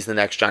and why he's the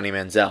next Johnny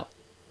Manziel.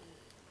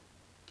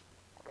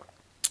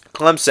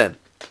 Clemson,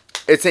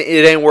 it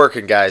ain't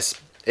working, guys.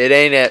 It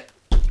ain't it.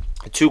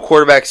 The two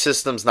quarterback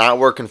system's not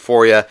working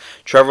for you.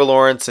 Trevor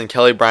Lawrence and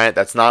Kelly Bryant,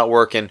 that's not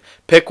working.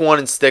 Pick one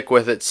and stick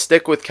with it.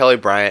 Stick with Kelly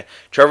Bryant.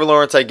 Trevor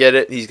Lawrence, I get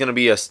it. He's going to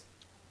be a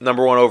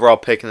number one overall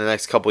pick in the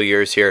next couple of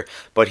years here.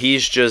 But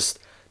he's just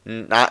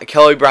not.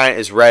 Kelly Bryant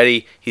is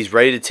ready. He's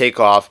ready to take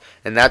off.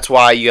 And that's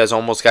why you guys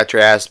almost got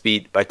your ass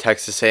beat by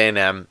Texas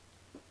A&M.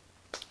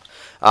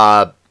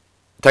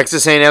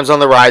 Texas A&M's on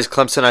the rise.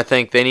 Clemson, I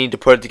think, they need to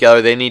put it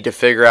together. They need to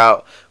figure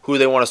out who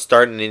they want to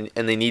start, and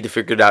they need to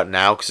figure it out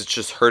now because it's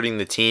just hurting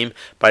the team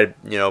by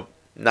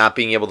not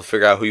being able to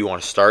figure out who you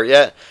want to start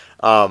yet.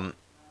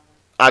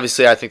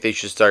 Obviously, I think they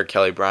should start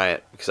Kelly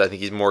Bryant because I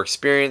think he's more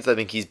experienced. I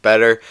think he's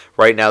better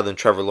right now than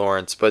Trevor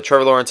Lawrence. But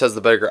Trevor Lawrence has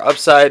the bigger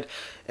upside,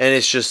 and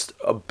it's just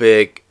a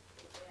big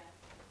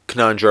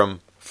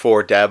conundrum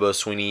for Dabo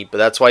Swinney. But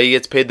that's why he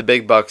gets paid the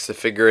big bucks to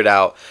figure it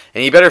out,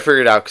 and he better figure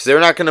it out because they're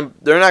not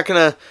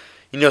gonna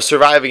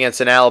survive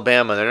against an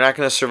Alabama. They're not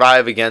gonna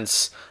survive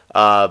against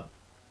Ohio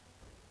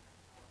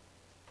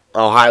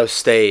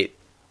State.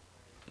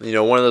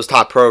 One of those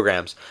top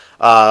programs.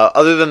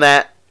 Other than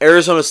that,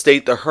 Arizona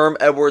State, the Herm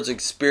Edwards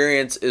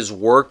experience is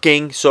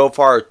working so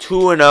far.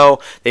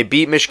 2-0. They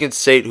beat Michigan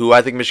State, who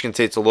I think Michigan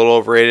State's a little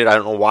overrated. I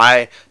don't know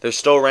why they're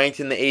still ranked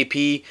in the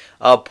AP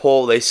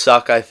poll. They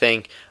suck, I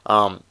think.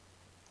 Herm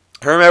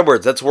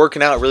Edwards, that's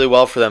working out really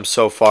well for them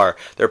so far.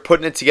 They're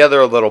putting it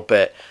together a little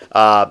bit.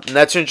 And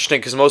that's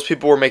interesting because most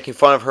people were making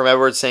fun of Herm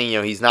Edwards,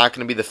 saying he's not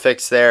going to be the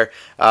fix there.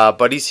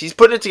 But he's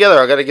putting it together.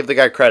 I got to give the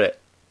guy credit.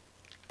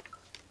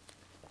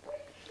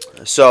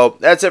 So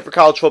that's it for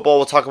college football.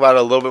 We'll talk about it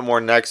a little bit more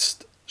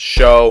next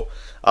show.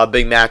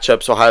 Big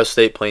matchups, Ohio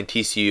State playing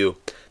TCU.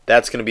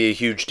 That's going to be a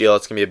huge deal.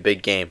 It's going to be a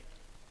big game.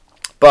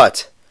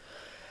 But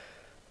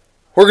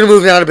we're going to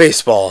move down to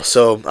baseball.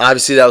 So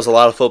obviously that was a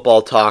lot of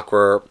football talk.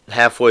 We're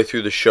halfway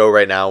through the show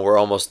right now. We're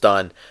almost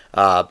done.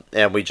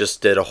 And we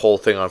just did a whole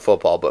thing on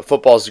football. But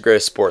football is the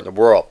greatest sport in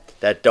the world.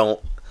 That's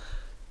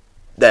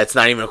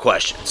not even a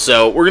question.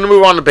 So we're going to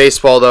move on to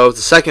baseball, though. It's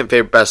the second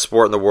favorite best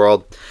sport in the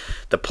world.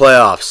 The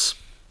playoffs.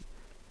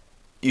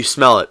 You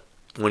smell it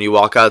when you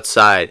walk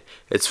outside.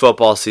 It's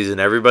football season.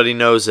 Everybody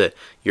knows it.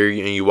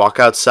 You walk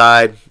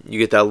outside, you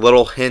get that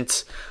little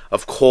hint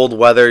of cold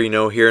weather.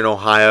 Here in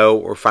Ohio,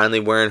 we're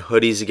finally wearing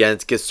hoodies again.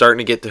 It's starting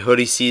to get to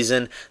hoodie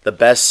season, the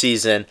best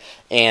season,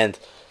 and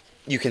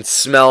you can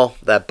smell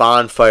that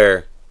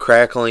bonfire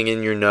crackling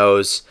in your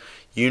nose.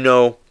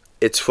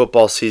 It's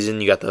football season.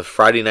 You got the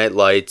Friday night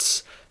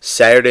lights,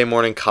 Saturday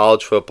morning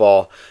college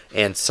football,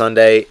 and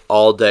Sunday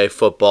all-day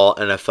football,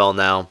 NFL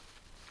now.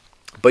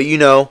 But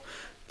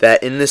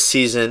that in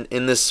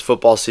this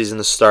football season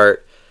to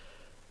start,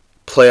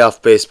 playoff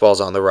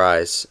baseball's on the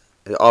rise,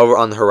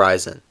 on the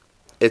horizon.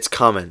 It's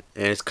coming,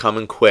 and it's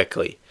coming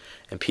quickly.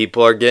 And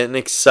people are getting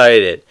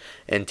excited.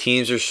 And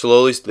teams are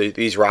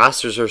these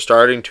rosters are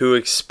starting to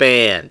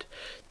expand.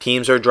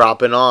 Teams are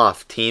dropping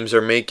off. Teams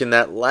are making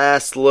that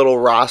last little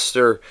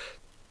roster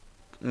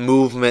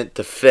movement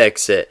to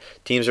fix it.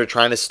 Teams are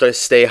trying to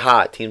stay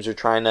hot. Teams are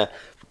trying to,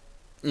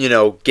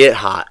 get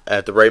hot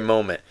at the right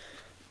moment.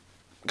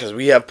 Because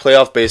we have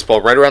playoff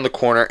baseball right around the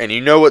corner. And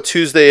you know what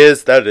Tuesday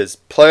is? That is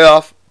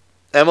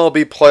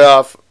MLB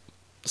playoff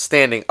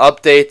standing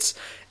updates.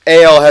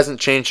 AL hasn't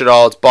changed at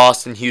all. It's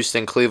Boston,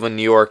 Houston, Cleveland,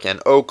 New York,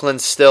 and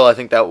Oakland still. I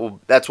think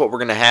that's what we're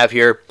going to have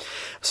here.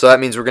 So that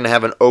means we're going to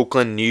have an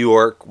Oakland-New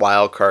York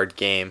wild card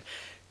game.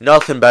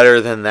 Nothing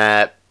better than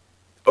that.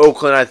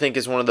 Oakland, I think,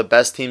 is one of the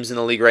best teams in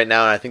the league right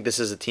now, and I think this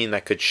is a team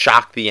that could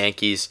shock the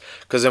Yankees.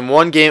 Because in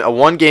a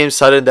one-game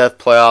sudden death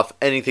playoff,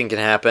 anything can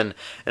happen.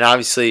 And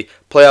obviously,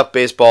 playoff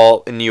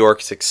baseball in New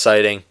York is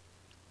exciting.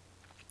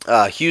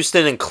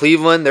 Houston and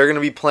Cleveland, they're going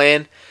to be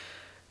playing.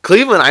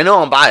 Cleveland, I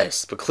know I'm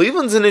biased, but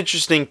Cleveland's an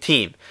interesting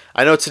team.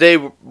 I know today,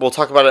 we'll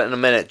talk about it in a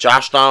minute,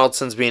 Josh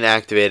Donaldson's being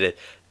activated.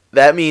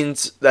 That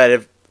means that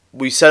if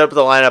we set up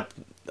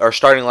our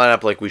starting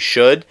lineup like we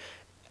should,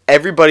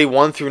 everybody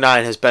 1 through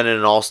 9 has been in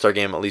an all-star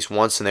game at least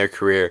once in their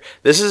career.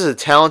 This is a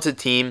talented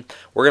team.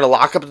 We're going to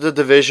lock up the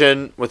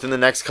division within the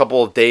next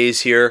couple of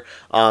days here.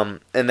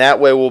 And that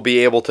way we'll be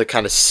able to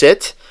kind of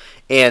sit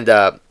and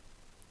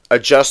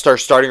adjust our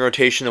starting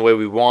rotation the way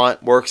we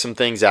want, work some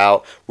things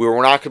out. We're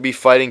not going to be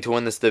fighting to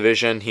win this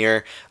division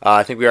here.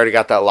 I think we already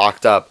got that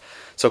locked up.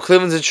 So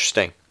Cleveland's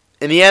interesting.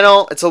 In the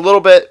NL, it's a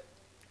little bit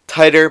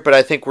tighter, but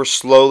I think we're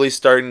slowly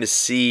starting to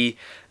see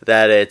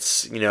that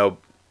it's,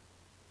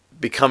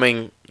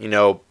 becoming,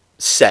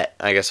 set,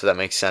 I guess, if that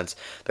makes sense.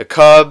 The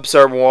Cubs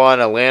are 1,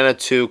 Atlanta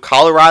 2,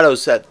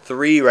 Colorado's at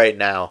 3 right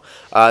now,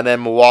 and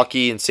then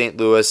Milwaukee and St.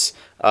 Louis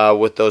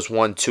with those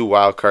 1-2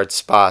 wild card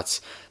spots.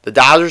 The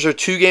Dodgers are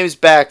 2 games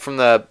back from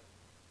the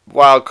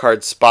wild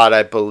card spot,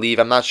 I believe.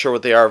 I'm not sure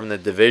what they are in the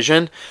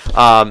division.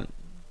 So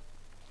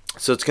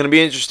it's going to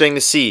be interesting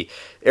to see.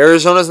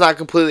 Arizona's not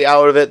completely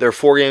out of it. They're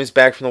 4 games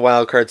back from the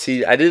wild card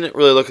seed. I didn't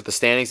really look at the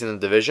standings in the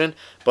division,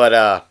 but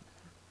I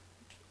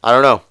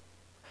don't know.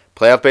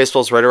 Playoff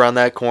baseball's right around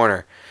that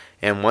corner.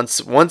 And once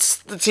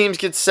the teams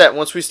get set,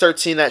 once we start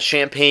seeing that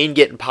champagne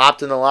getting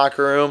popped in the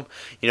locker room,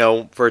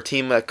 for a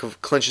team that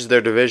clinches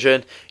their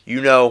division,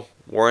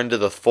 we're into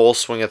the full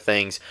swing of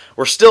things.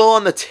 We're still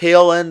on the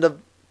tail end of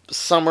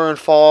summer and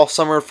fall.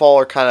 Summer and fall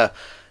are kind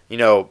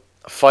of,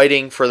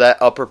 fighting for that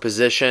upper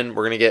position.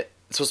 It's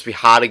supposed to be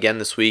hot again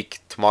this week.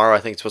 Tomorrow, I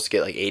think it's supposed to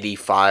get like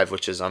 85,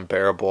 which is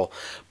unbearable.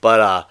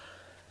 But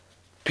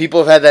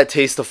people have had that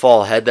taste of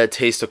fall, had that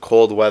taste of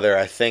cold weather.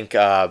 I think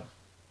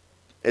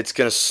it's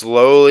going to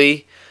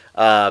slowly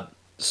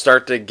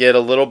start to get a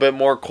little bit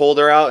more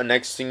colder out, and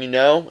next thing you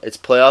know, it's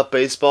playoff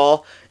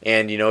baseball,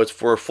 and it's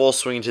for a full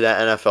swing to that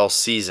NFL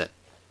season.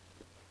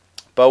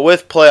 But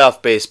with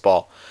playoff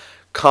baseball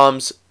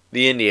comes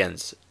the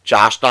Indians.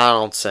 Josh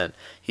Donaldson.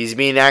 He's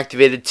being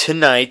activated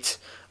tonight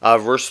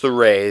versus the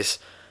Rays.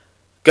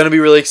 Going to be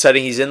really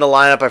exciting. He's in the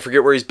lineup. I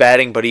forget where he's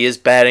batting, but he is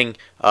batting.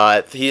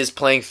 He is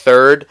playing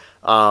third.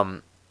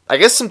 I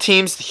guess some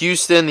teams,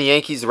 Houston, the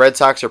Yankees, the Red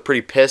Sox, are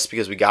pretty pissed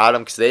because we got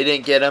him because they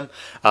didn't get him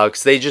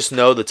because they just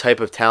know the type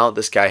of talent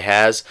this guy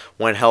has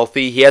when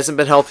healthy. He hasn't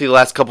been healthy the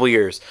last couple of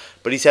years,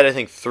 but he's had, I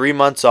think, 3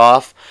 months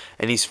off,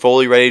 and he's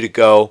fully ready to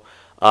go.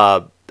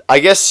 I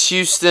guess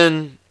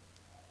Houston,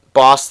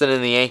 Boston,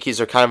 and the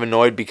Yankees are kind of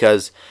annoyed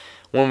because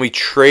when we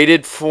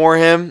traded for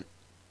him,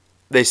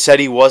 they said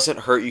he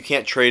wasn't hurt. You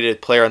can't trade a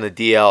player on the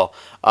DL.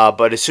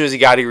 But as soon as he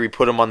got here, we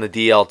put him on the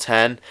DL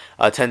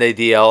 10-day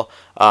DL,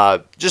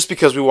 just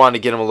because we wanted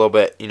to get him a little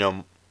bit,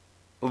 a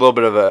little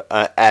bit of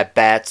a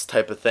at-bats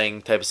type of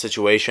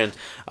situation.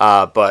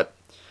 But,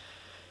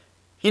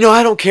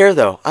 I don't care,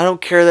 though. I don't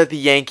care that the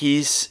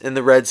Yankees and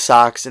the Red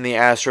Sox and the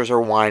Astros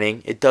are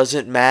whining. It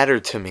doesn't matter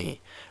to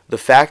me. The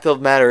fact of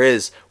the matter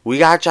is, we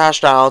got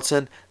Josh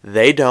Donaldson.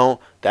 They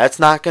don't. That's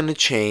not going to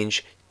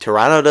change.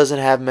 Toronto doesn't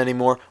have him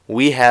anymore.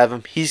 We have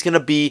him. He's going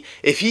to be,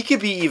 if he could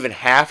be even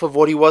half of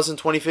what he was in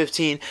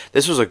 2015,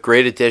 this was a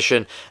great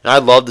addition. And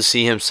I'd love to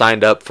see him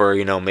signed up for,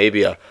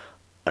 maybe an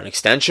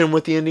extension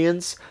with the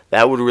Indians.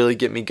 That would really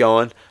get me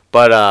going.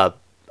 But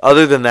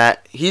other than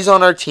that, he's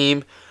on our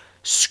team.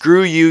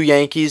 Screw you,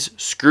 Yankees.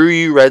 Screw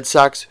you, Red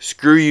Sox.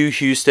 Screw you,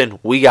 Houston.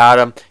 We got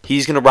him.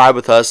 He's going to ride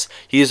with us.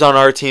 He's on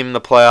our team in the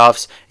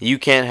playoffs. You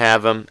can't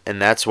have him.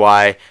 And that's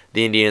why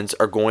the Indians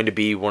are going to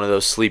be one of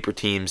those sleeper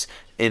teams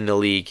in the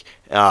league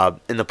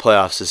in the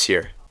playoffs this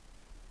year.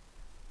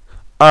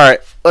 All right,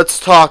 let's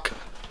talk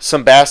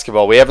some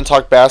basketball. We haven't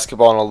talked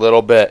basketball in a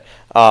little bit.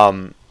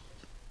 We're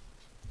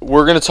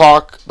going to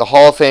talk the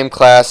Hall of Fame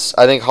class.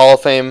 I think Hall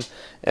of Fame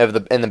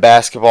in the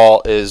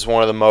basketball is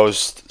one of the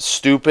most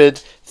stupid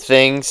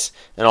things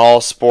in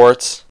all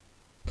sports.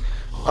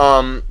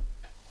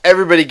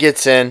 Everybody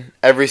gets in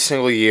every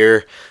single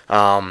year.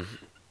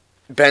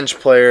 Bench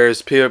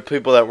players,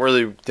 people that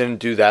really didn't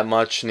do that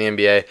much in the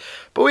NBA.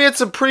 But we had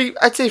some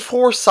I'd say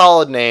 4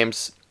 solid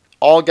names,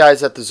 all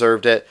guys that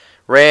deserved it.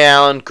 Ray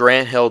Allen,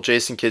 Grant Hill,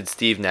 Jason Kidd,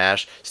 Steve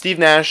Nash. Steve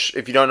Nash,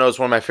 if you don't know, is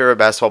one of my favorite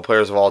basketball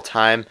players of all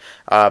time.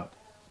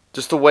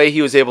 Just the way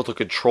he was able to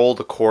control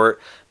the court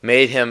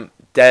made him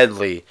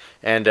deadly.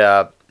 And,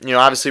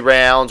 obviously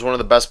Ray Allen's one of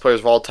the best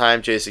players of all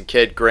time. Jason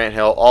Kidd, Grant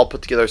Hill, all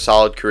put together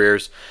solid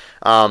careers.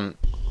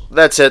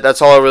 That's it.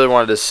 That's all I really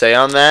wanted to say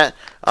on that.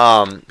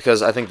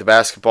 Because I think the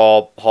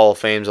Basketball Hall of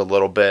Fame is a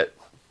little bit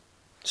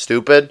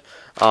stupid.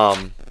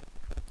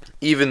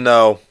 Even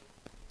though,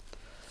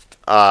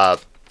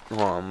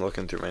 I'm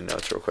looking through my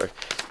notes real quick.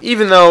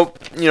 Even though,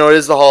 it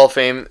is the Hall of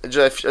Fame, I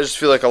just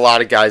feel like a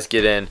lot of guys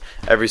get in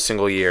every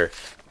single year.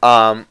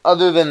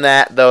 Other than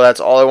that, though, that's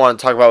all I want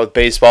to talk about with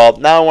baseball.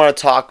 Now I want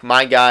to talk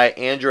my guy,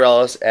 Andrew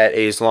Ellis at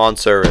A's Lawn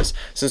Service.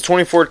 Since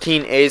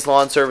 2014, A's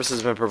Lawn Service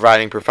has been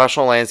providing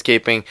professional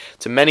landscaping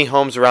to many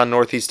homes around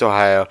Northeast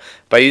Ohio.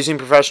 By using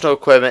professional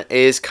equipment,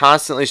 A's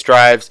constantly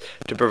strives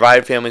to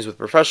provide families with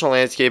professional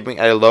landscaping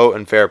at a low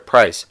and fair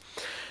price.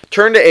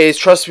 Turn to A's.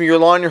 Trust me, your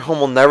lawn and your home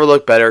will never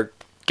look better.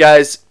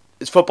 Guys,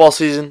 it's football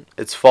season.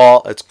 It's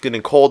fall. It's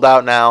getting cold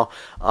out now.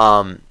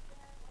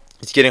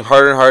 It's getting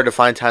harder and harder to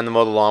find time to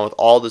mow the lawn with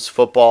all this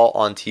football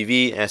on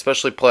TV, and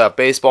especially playoff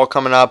baseball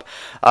coming up.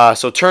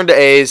 So turn to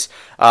A's.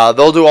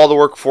 They'll do all the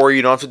work for you.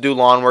 You don't have to do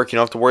lawn work. You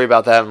don't have to worry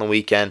about that on the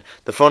weekend.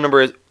 The phone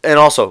number is, and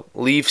also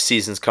leaf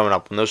season's coming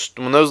up.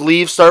 When those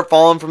leaves start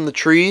falling from the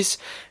trees,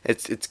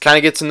 it's kind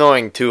of gets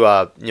annoying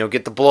to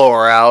get the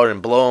blower out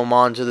and blow them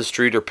onto the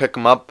street or pick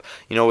them up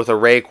with a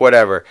rake,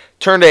 whatever.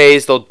 Turn to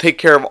A's. They'll take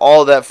care of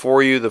all of that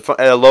for you at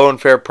a low and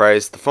fair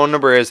price. The phone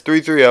number is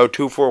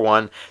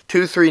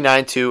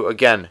 330-241-2392.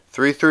 Again,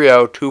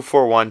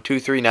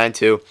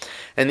 330-241-2392.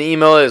 And the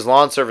email is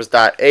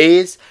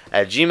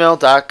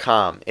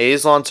lawnservice.a's@gmail.com.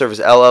 A's Lawn Service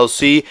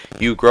LLC.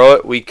 You grow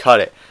it, we cut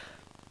it.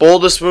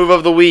 Boldest move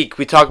of the week.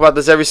 We talk about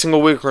this every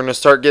single week. We're going to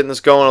start getting this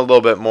going a little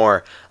bit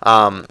more.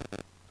 I'm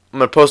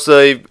going to post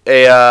a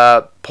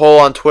poll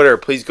on Twitter.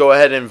 Please go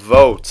ahead and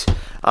vote.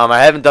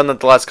 I haven't done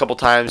that the last couple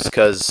times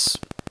because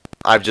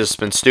I've just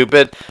been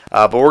stupid.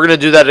 But we're going to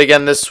do that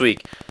again this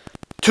week.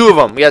 2 of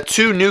them. We got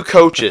 2 new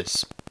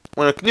coaches.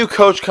 When a new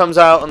coach comes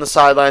out on the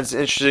sidelines,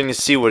 it's interesting to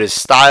see what his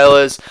style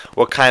is,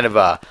 what kind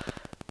of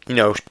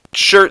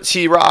shirts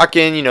he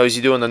rocking. Is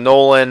he doing the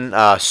Nolan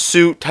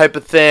suit type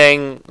of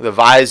thing, the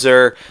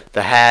visor,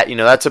 the hat?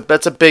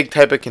 That's a big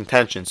type of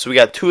contention. So we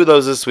got 2 of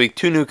those this week,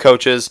 2 new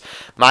coaches.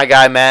 My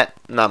guy Matt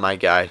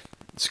Nagy,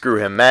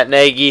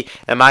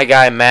 and my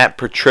guy Matt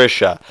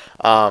Patricia.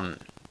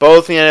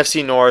 Both in the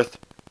NFC North.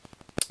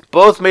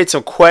 Both made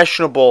some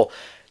questionable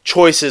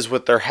choices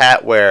with their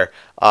hat wear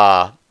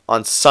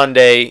on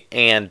Sunday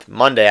and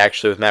Monday,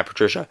 actually, with Matt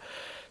Patricia.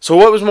 So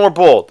what was more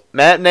bold?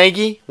 Matt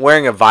Nagy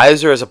wearing a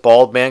visor as a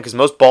bald man, because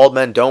most bald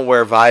men don't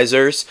wear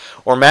visors,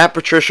 or Matt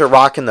Patricia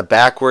rocking the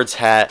backwards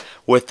hat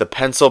with the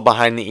pencil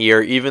behind the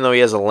ear, even though he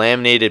has a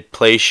laminated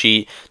play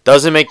sheet?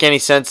 Doesn't make any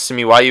sense to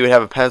me why you would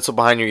have a pencil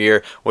behind your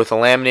ear with a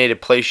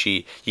laminated play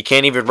sheet. You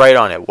can't even write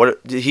on it.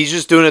 He's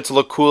just doing it to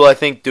look cool, I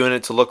think, doing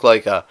it to look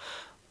like a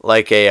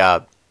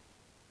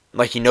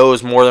like he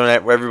knows more than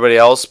everybody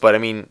else. But, I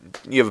mean,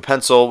 you have a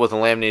pencil with a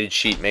laminated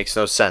sheet. Makes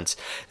no sense.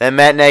 Then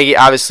Matt Nagy,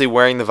 obviously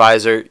wearing the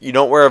visor. You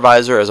don't wear a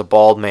visor as a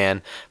bald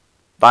man.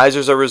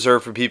 Visors are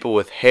reserved for people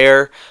with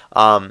hair.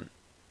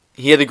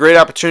 He had the great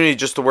opportunity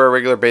just to wear a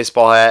regular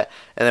baseball hat.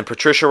 And then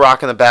Patricia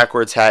rocking the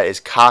backwards hat is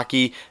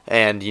cocky.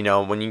 And,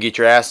 when you get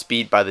your ass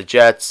beat by the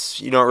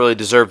Jets, you don't really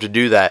deserve to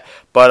do that.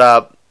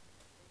 But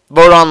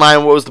vote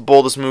online. What was the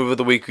boldest move of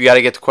the week? We got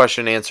to get to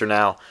question and answer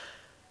now.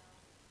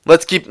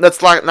 Let's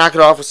knock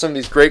it off with some of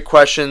these great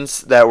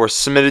questions that were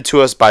submitted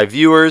to us by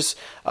viewers.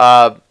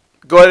 Go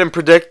ahead and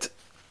predict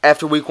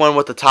after week 1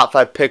 what the top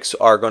 5 picks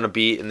are going to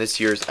be in this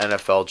year's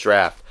NFL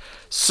draft.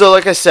 So,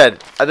 like I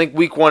said, I think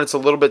week 1 it's a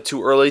little bit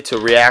too early to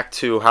react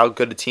to how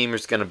good a team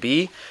is going to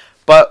be.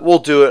 But we'll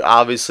do it,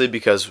 obviously,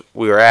 because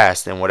we were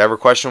asked. And whatever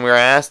question we were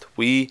asked,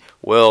 we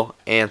will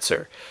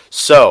answer.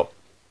 So,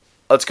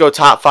 let's go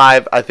top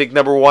 5. I think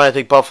number 1, I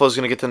think Buffalo's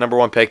going to get the number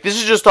 1 pick. This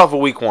is just off of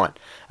week 1.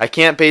 I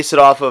can't base it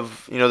off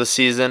of, the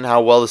season,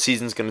 how well the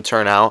season's going to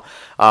turn out.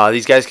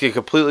 These guys could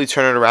completely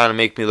turn it around and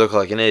make me look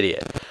like an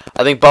idiot.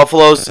 I think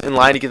Buffalo's in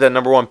line to get that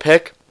number 1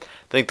 pick. I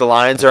think the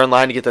Lions are in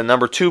line to get the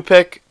number 2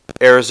 pick.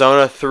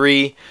 Arizona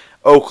 3,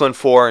 Oakland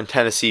 4, and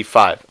Tennessee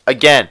 5.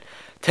 Again,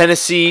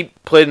 Tennessee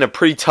played in a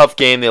pretty tough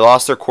game. They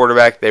lost their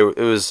quarterback. It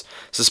was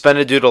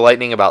suspended due to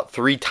lightning about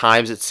 3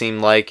 times, it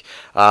seemed like.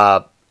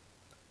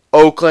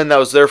 Oakland, that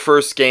was their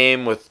first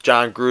game with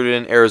John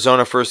Gruden.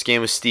 Arizona, first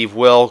game with Steve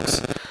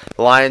Wilks.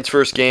 The Lions,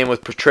 first game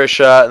with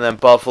Patricia. And then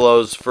Buffalo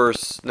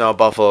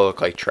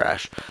looked like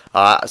trash.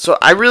 So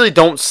I really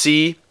don't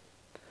see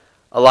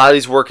a lot of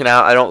these working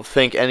out. I don't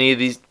think any of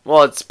these,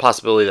 well, it's a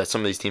possibility that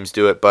some of these teams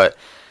do it, but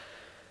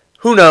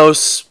who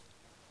knows?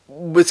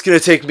 It's going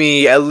to take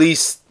me at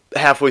least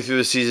halfway through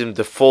the season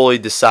to fully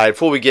decide,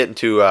 before we get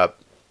into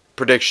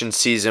prediction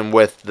season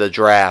with the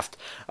draft.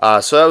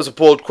 So that was a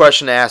bold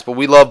question to ask, but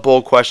we love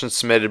bold questions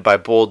submitted by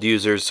bold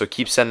users, so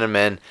keep sending them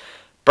in.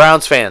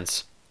 Browns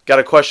fans, got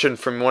a question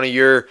from one of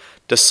your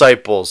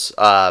disciples.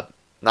 Not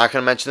going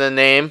to mention the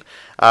name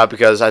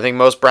because I think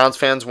most Browns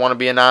fans want to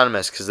be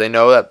anonymous because they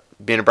know that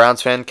being a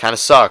Browns fan kind of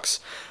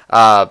sucks.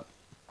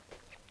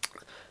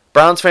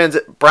 Brown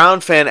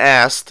fan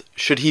asked,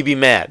 should he be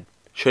mad?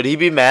 Should he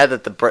be mad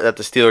that the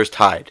Steelers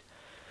tied?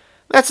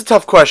 That's a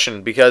tough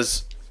question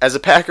because as a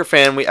Packer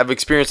fan, I've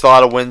experienced a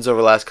lot of wins over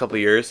the last couple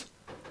of years.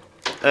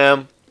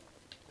 A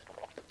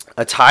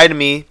tie to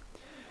me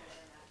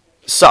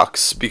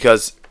sucks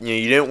because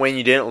you didn't win,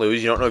 you didn't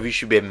lose. You don't know if you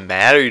should be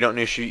mad or you don't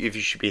know if you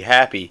should be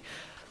happy.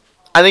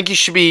 I think you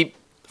should be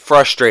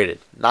frustrated,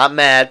 not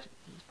mad.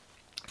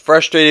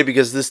 Frustrated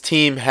because this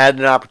team had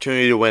an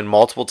opportunity to win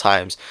multiple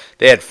times.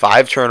 They had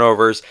 5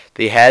 turnovers.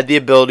 They had the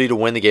ability to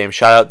win the game.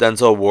 Shout out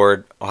Denzel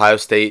Ward, Ohio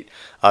State.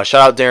 Shout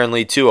out Darren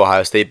Lee, too,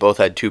 Ohio State. Both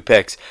had 2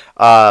 picks.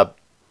 They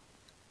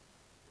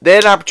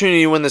had an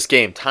opportunity to win this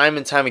game time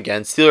and time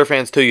again. Steeler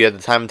fans, too, you had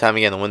the time and time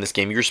again to win this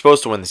game. You're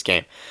supposed to win this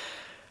game.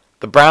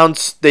 The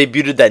Browns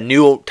debuted that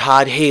new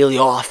Todd Haley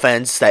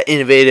offense, that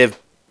innovative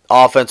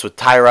offense with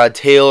Tyrod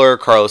Taylor,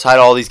 Carlos Hyde,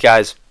 all these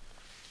guys,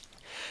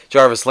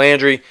 Jarvis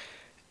Landry.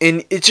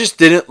 And it just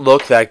didn't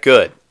look that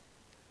good.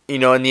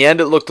 In the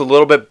end, it looked a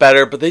little bit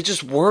better, but they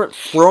just weren't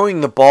throwing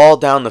the ball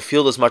down the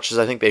field as much as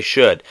I think they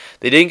should.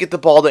 They didn't get the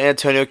ball to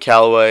Antonio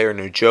Callaway or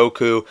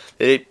Njoku.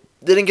 They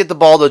didn't get the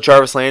ball to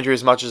Jarvis Landry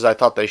as much as I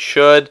thought they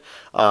should.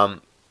 It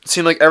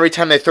seemed like every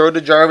time they throw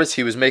to Jarvis,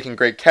 he was making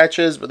great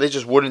catches, but they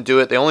just wouldn't do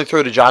it. They only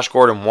threw to Josh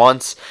Gordon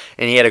once,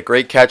 and he had a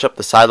great catch up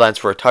the sidelines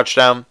for a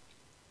touchdown.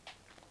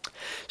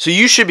 So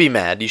you should be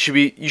mad. You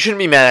shouldn't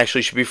be mad, actually.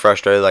 You should be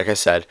frustrated, like I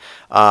said.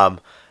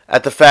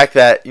 At the fact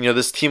that,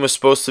 this team was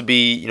supposed to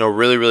be,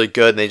 really, really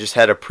good, and they just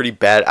had a pretty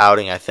bad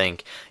outing, I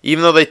think.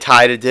 Even though they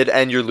tied, it did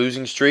end your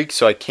losing streak,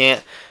 so I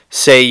can't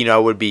say, I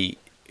would be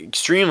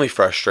extremely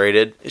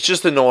frustrated. It's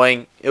just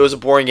annoying. It was a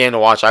boring game to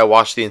watch. I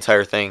watched the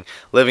entire thing.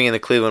 Living in the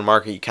Cleveland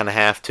market, you kind of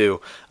have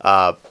to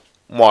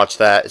watch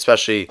that,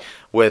 especially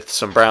with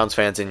some Browns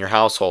fans in your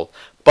household.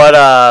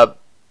 But,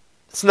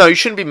 so no, you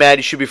shouldn't be mad.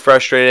 You should be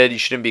frustrated. You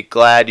shouldn't be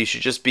glad. You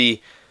should just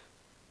be,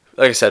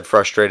 like I said,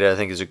 frustrated, I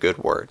think is a good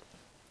word.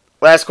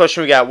 Last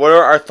question we got. What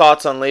are our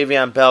thoughts on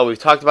Le'Veon Bell? We've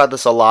talked about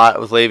this a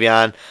lot with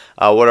Le'Veon.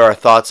 What are our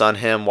thoughts on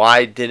him?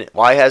 Why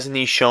hasn't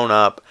he shown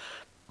up?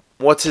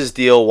 What's his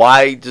deal?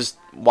 Why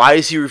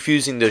is he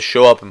refusing to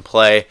show up and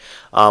play?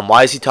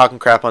 Why is he talking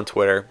crap on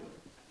Twitter?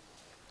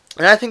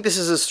 And I think this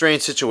is a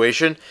strange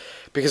situation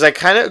because I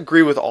kind of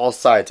agree with all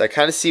sides. I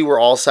kind of see where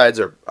all sides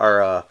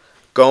are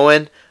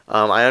going.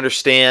 I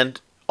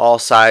understand all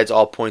sides,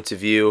 all points of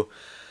view.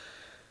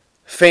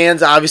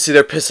 Fans, obviously,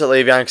 they're pissed at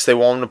Le'Veon because they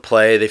want him to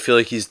play. They feel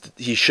like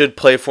he should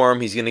play for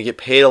him. He's going to get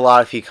paid a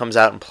lot if he comes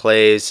out and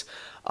plays.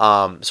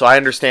 So I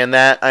understand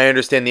that. I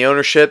understand the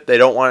ownership. They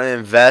don't want to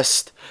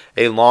invest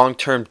a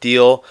long-term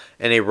deal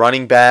in a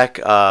running back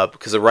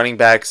because the running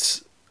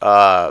back's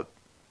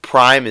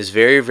prime is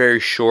very,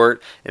 very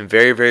short and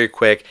very, very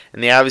quick.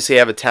 And they obviously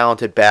have a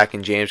talented back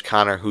in James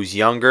Conner who's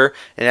younger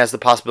and has the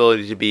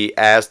possibility to be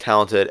as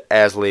talented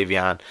as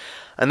Le'Veon.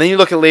 And then you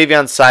look at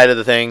Le'Veon's side of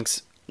the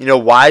things.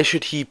 Why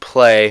should he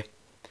play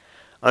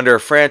under a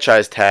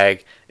franchise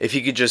tag if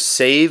he could just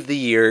save the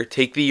year,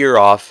 take the year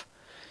off,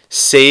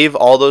 save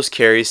all those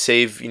carries,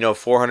 save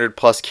 400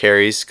 plus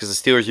carries because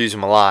the Steelers use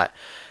him a lot,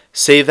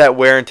 save that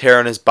wear and tear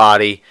on his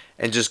body,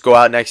 and just go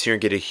out next year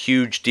and get a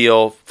huge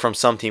deal from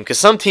some team. Because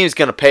some team's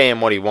going to pay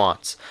him what he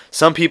wants.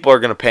 Some people are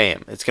going to pay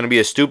him. It's going to be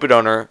a stupid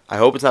owner. I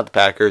hope it's not the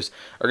Packers.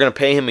 Are going to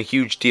pay him a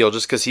huge deal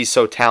just because he's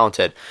so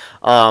talented.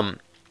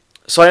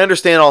 So I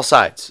understand all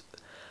sides.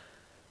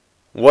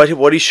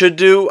 What he should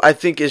do, I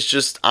think, is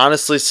just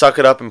honestly suck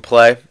it up and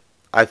play.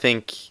 I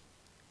think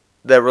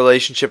that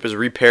relationship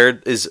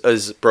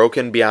is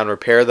broken beyond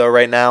repair though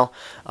right now.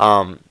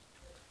 I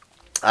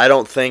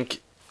don't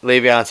think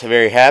Le'Veon's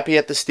very happy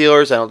at the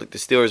Steelers. I don't think the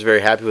Steelers are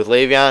very happy with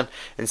Le'Veon,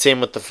 and same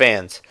with the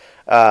fans.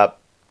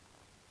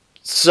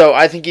 So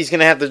I think he's going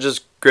to have to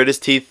just grit his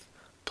teeth,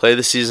 play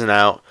the season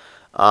out.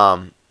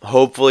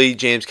 Hopefully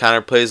James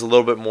Conner plays a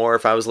little bit more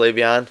if I was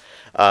Le'Veon.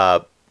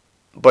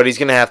 But he's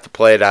going to have to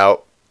play it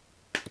out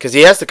because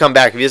he has to come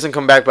back. If he doesn't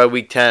come back by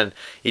week 10,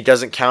 he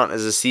doesn't count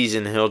as a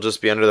season. He'll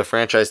just be under the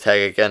franchise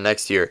tag again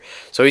next year.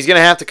 So he's going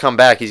to have to come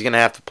back. He's going to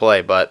have to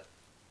play, but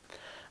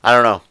I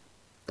don't know.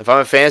 If I'm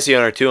a fantasy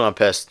owner too, I'm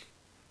pissed.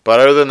 But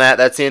other than that,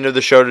 that's the end of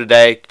the show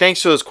today.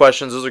 Thanks for those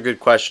questions. Those are good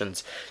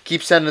questions.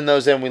 Keep sending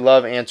those in. We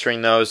love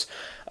answering those.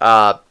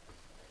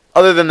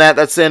 Other than that,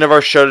 that's the end of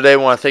our show today. I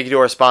want to thank you to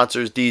our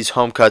sponsors, D's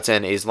Home Cuts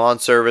and A's Lawn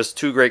Service.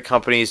 Two great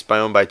companies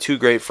owned by two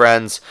great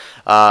friends.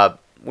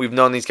 We've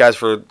known these guys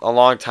for a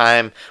long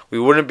time. We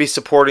wouldn't be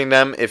supporting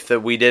them if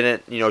we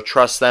didn't,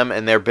 trust them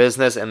and their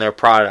business and their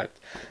product.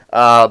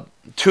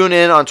 Tune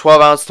in on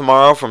 12 Ounce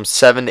tomorrow from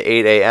 7 to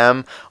 8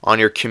 a.m. on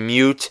your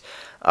commute.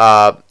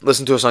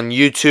 Listen to us on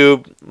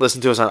YouTube.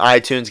 Listen to us on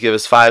iTunes. Give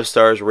us 5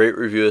 stars, rate,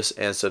 review us,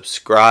 and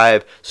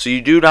subscribe so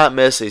you do not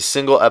miss a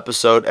single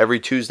episode every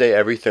Tuesday,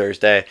 every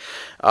Thursday.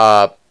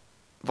 Follow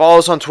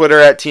us on Twitter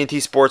at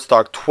TNT Sports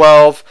Talk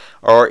 12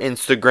 or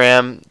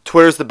Instagram.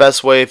 Twitter's the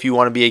best way if you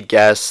want to be a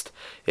guest.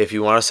 If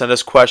you want to send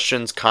us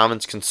questions,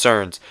 comments,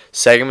 concerns,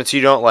 segments you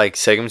don't like,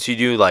 segments you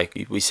do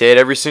like. We say it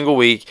every single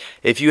week.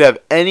 If you have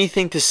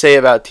anything to say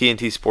about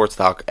TNT Sports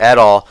Talk at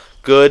all,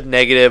 good,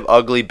 negative,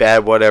 ugly,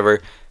 bad,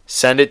 whatever,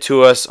 send it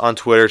to us on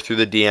Twitter through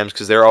the DMs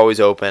because they're always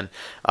open.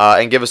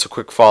 And give us a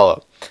quick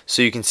follow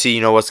so you can see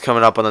what's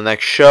coming up on the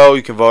next show.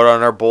 You can vote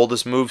on our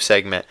boldest move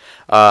segment.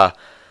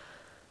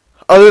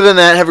 Other than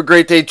that, have a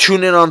great day.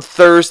 Tune in on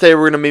Thursday.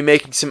 We're going to be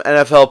making some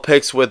NFL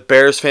picks with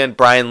Bears fan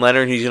Brian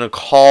Leonard. He's going to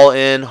call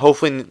in. I'm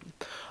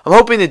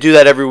hoping to do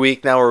that every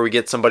week now where we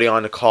get somebody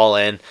on to call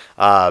in.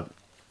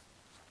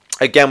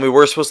 Again, we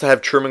were supposed to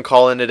have Truman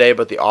call in today,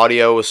 but the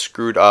audio was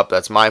screwed up.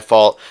 That's my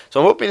fault. So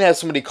I'm hoping to have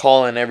somebody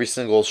call in every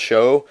single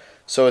show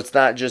so it's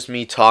not just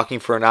me talking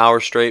for an hour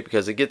straight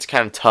because it gets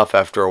kind of tough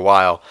after a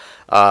while.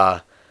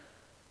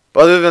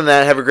 But other than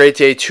that, have a great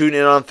day. Tune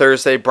in on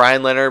Thursday.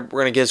 Brian Leonard,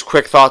 we're going to get his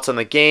quick thoughts on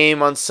the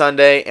game on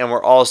Sunday, and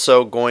we're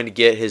also going to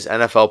get his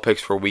NFL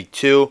picks for Week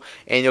 2,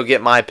 and you'll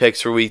get my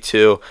picks for Week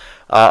 2.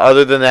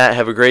 Other than that,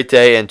 have a great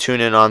day, and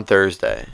tune in on Thursday.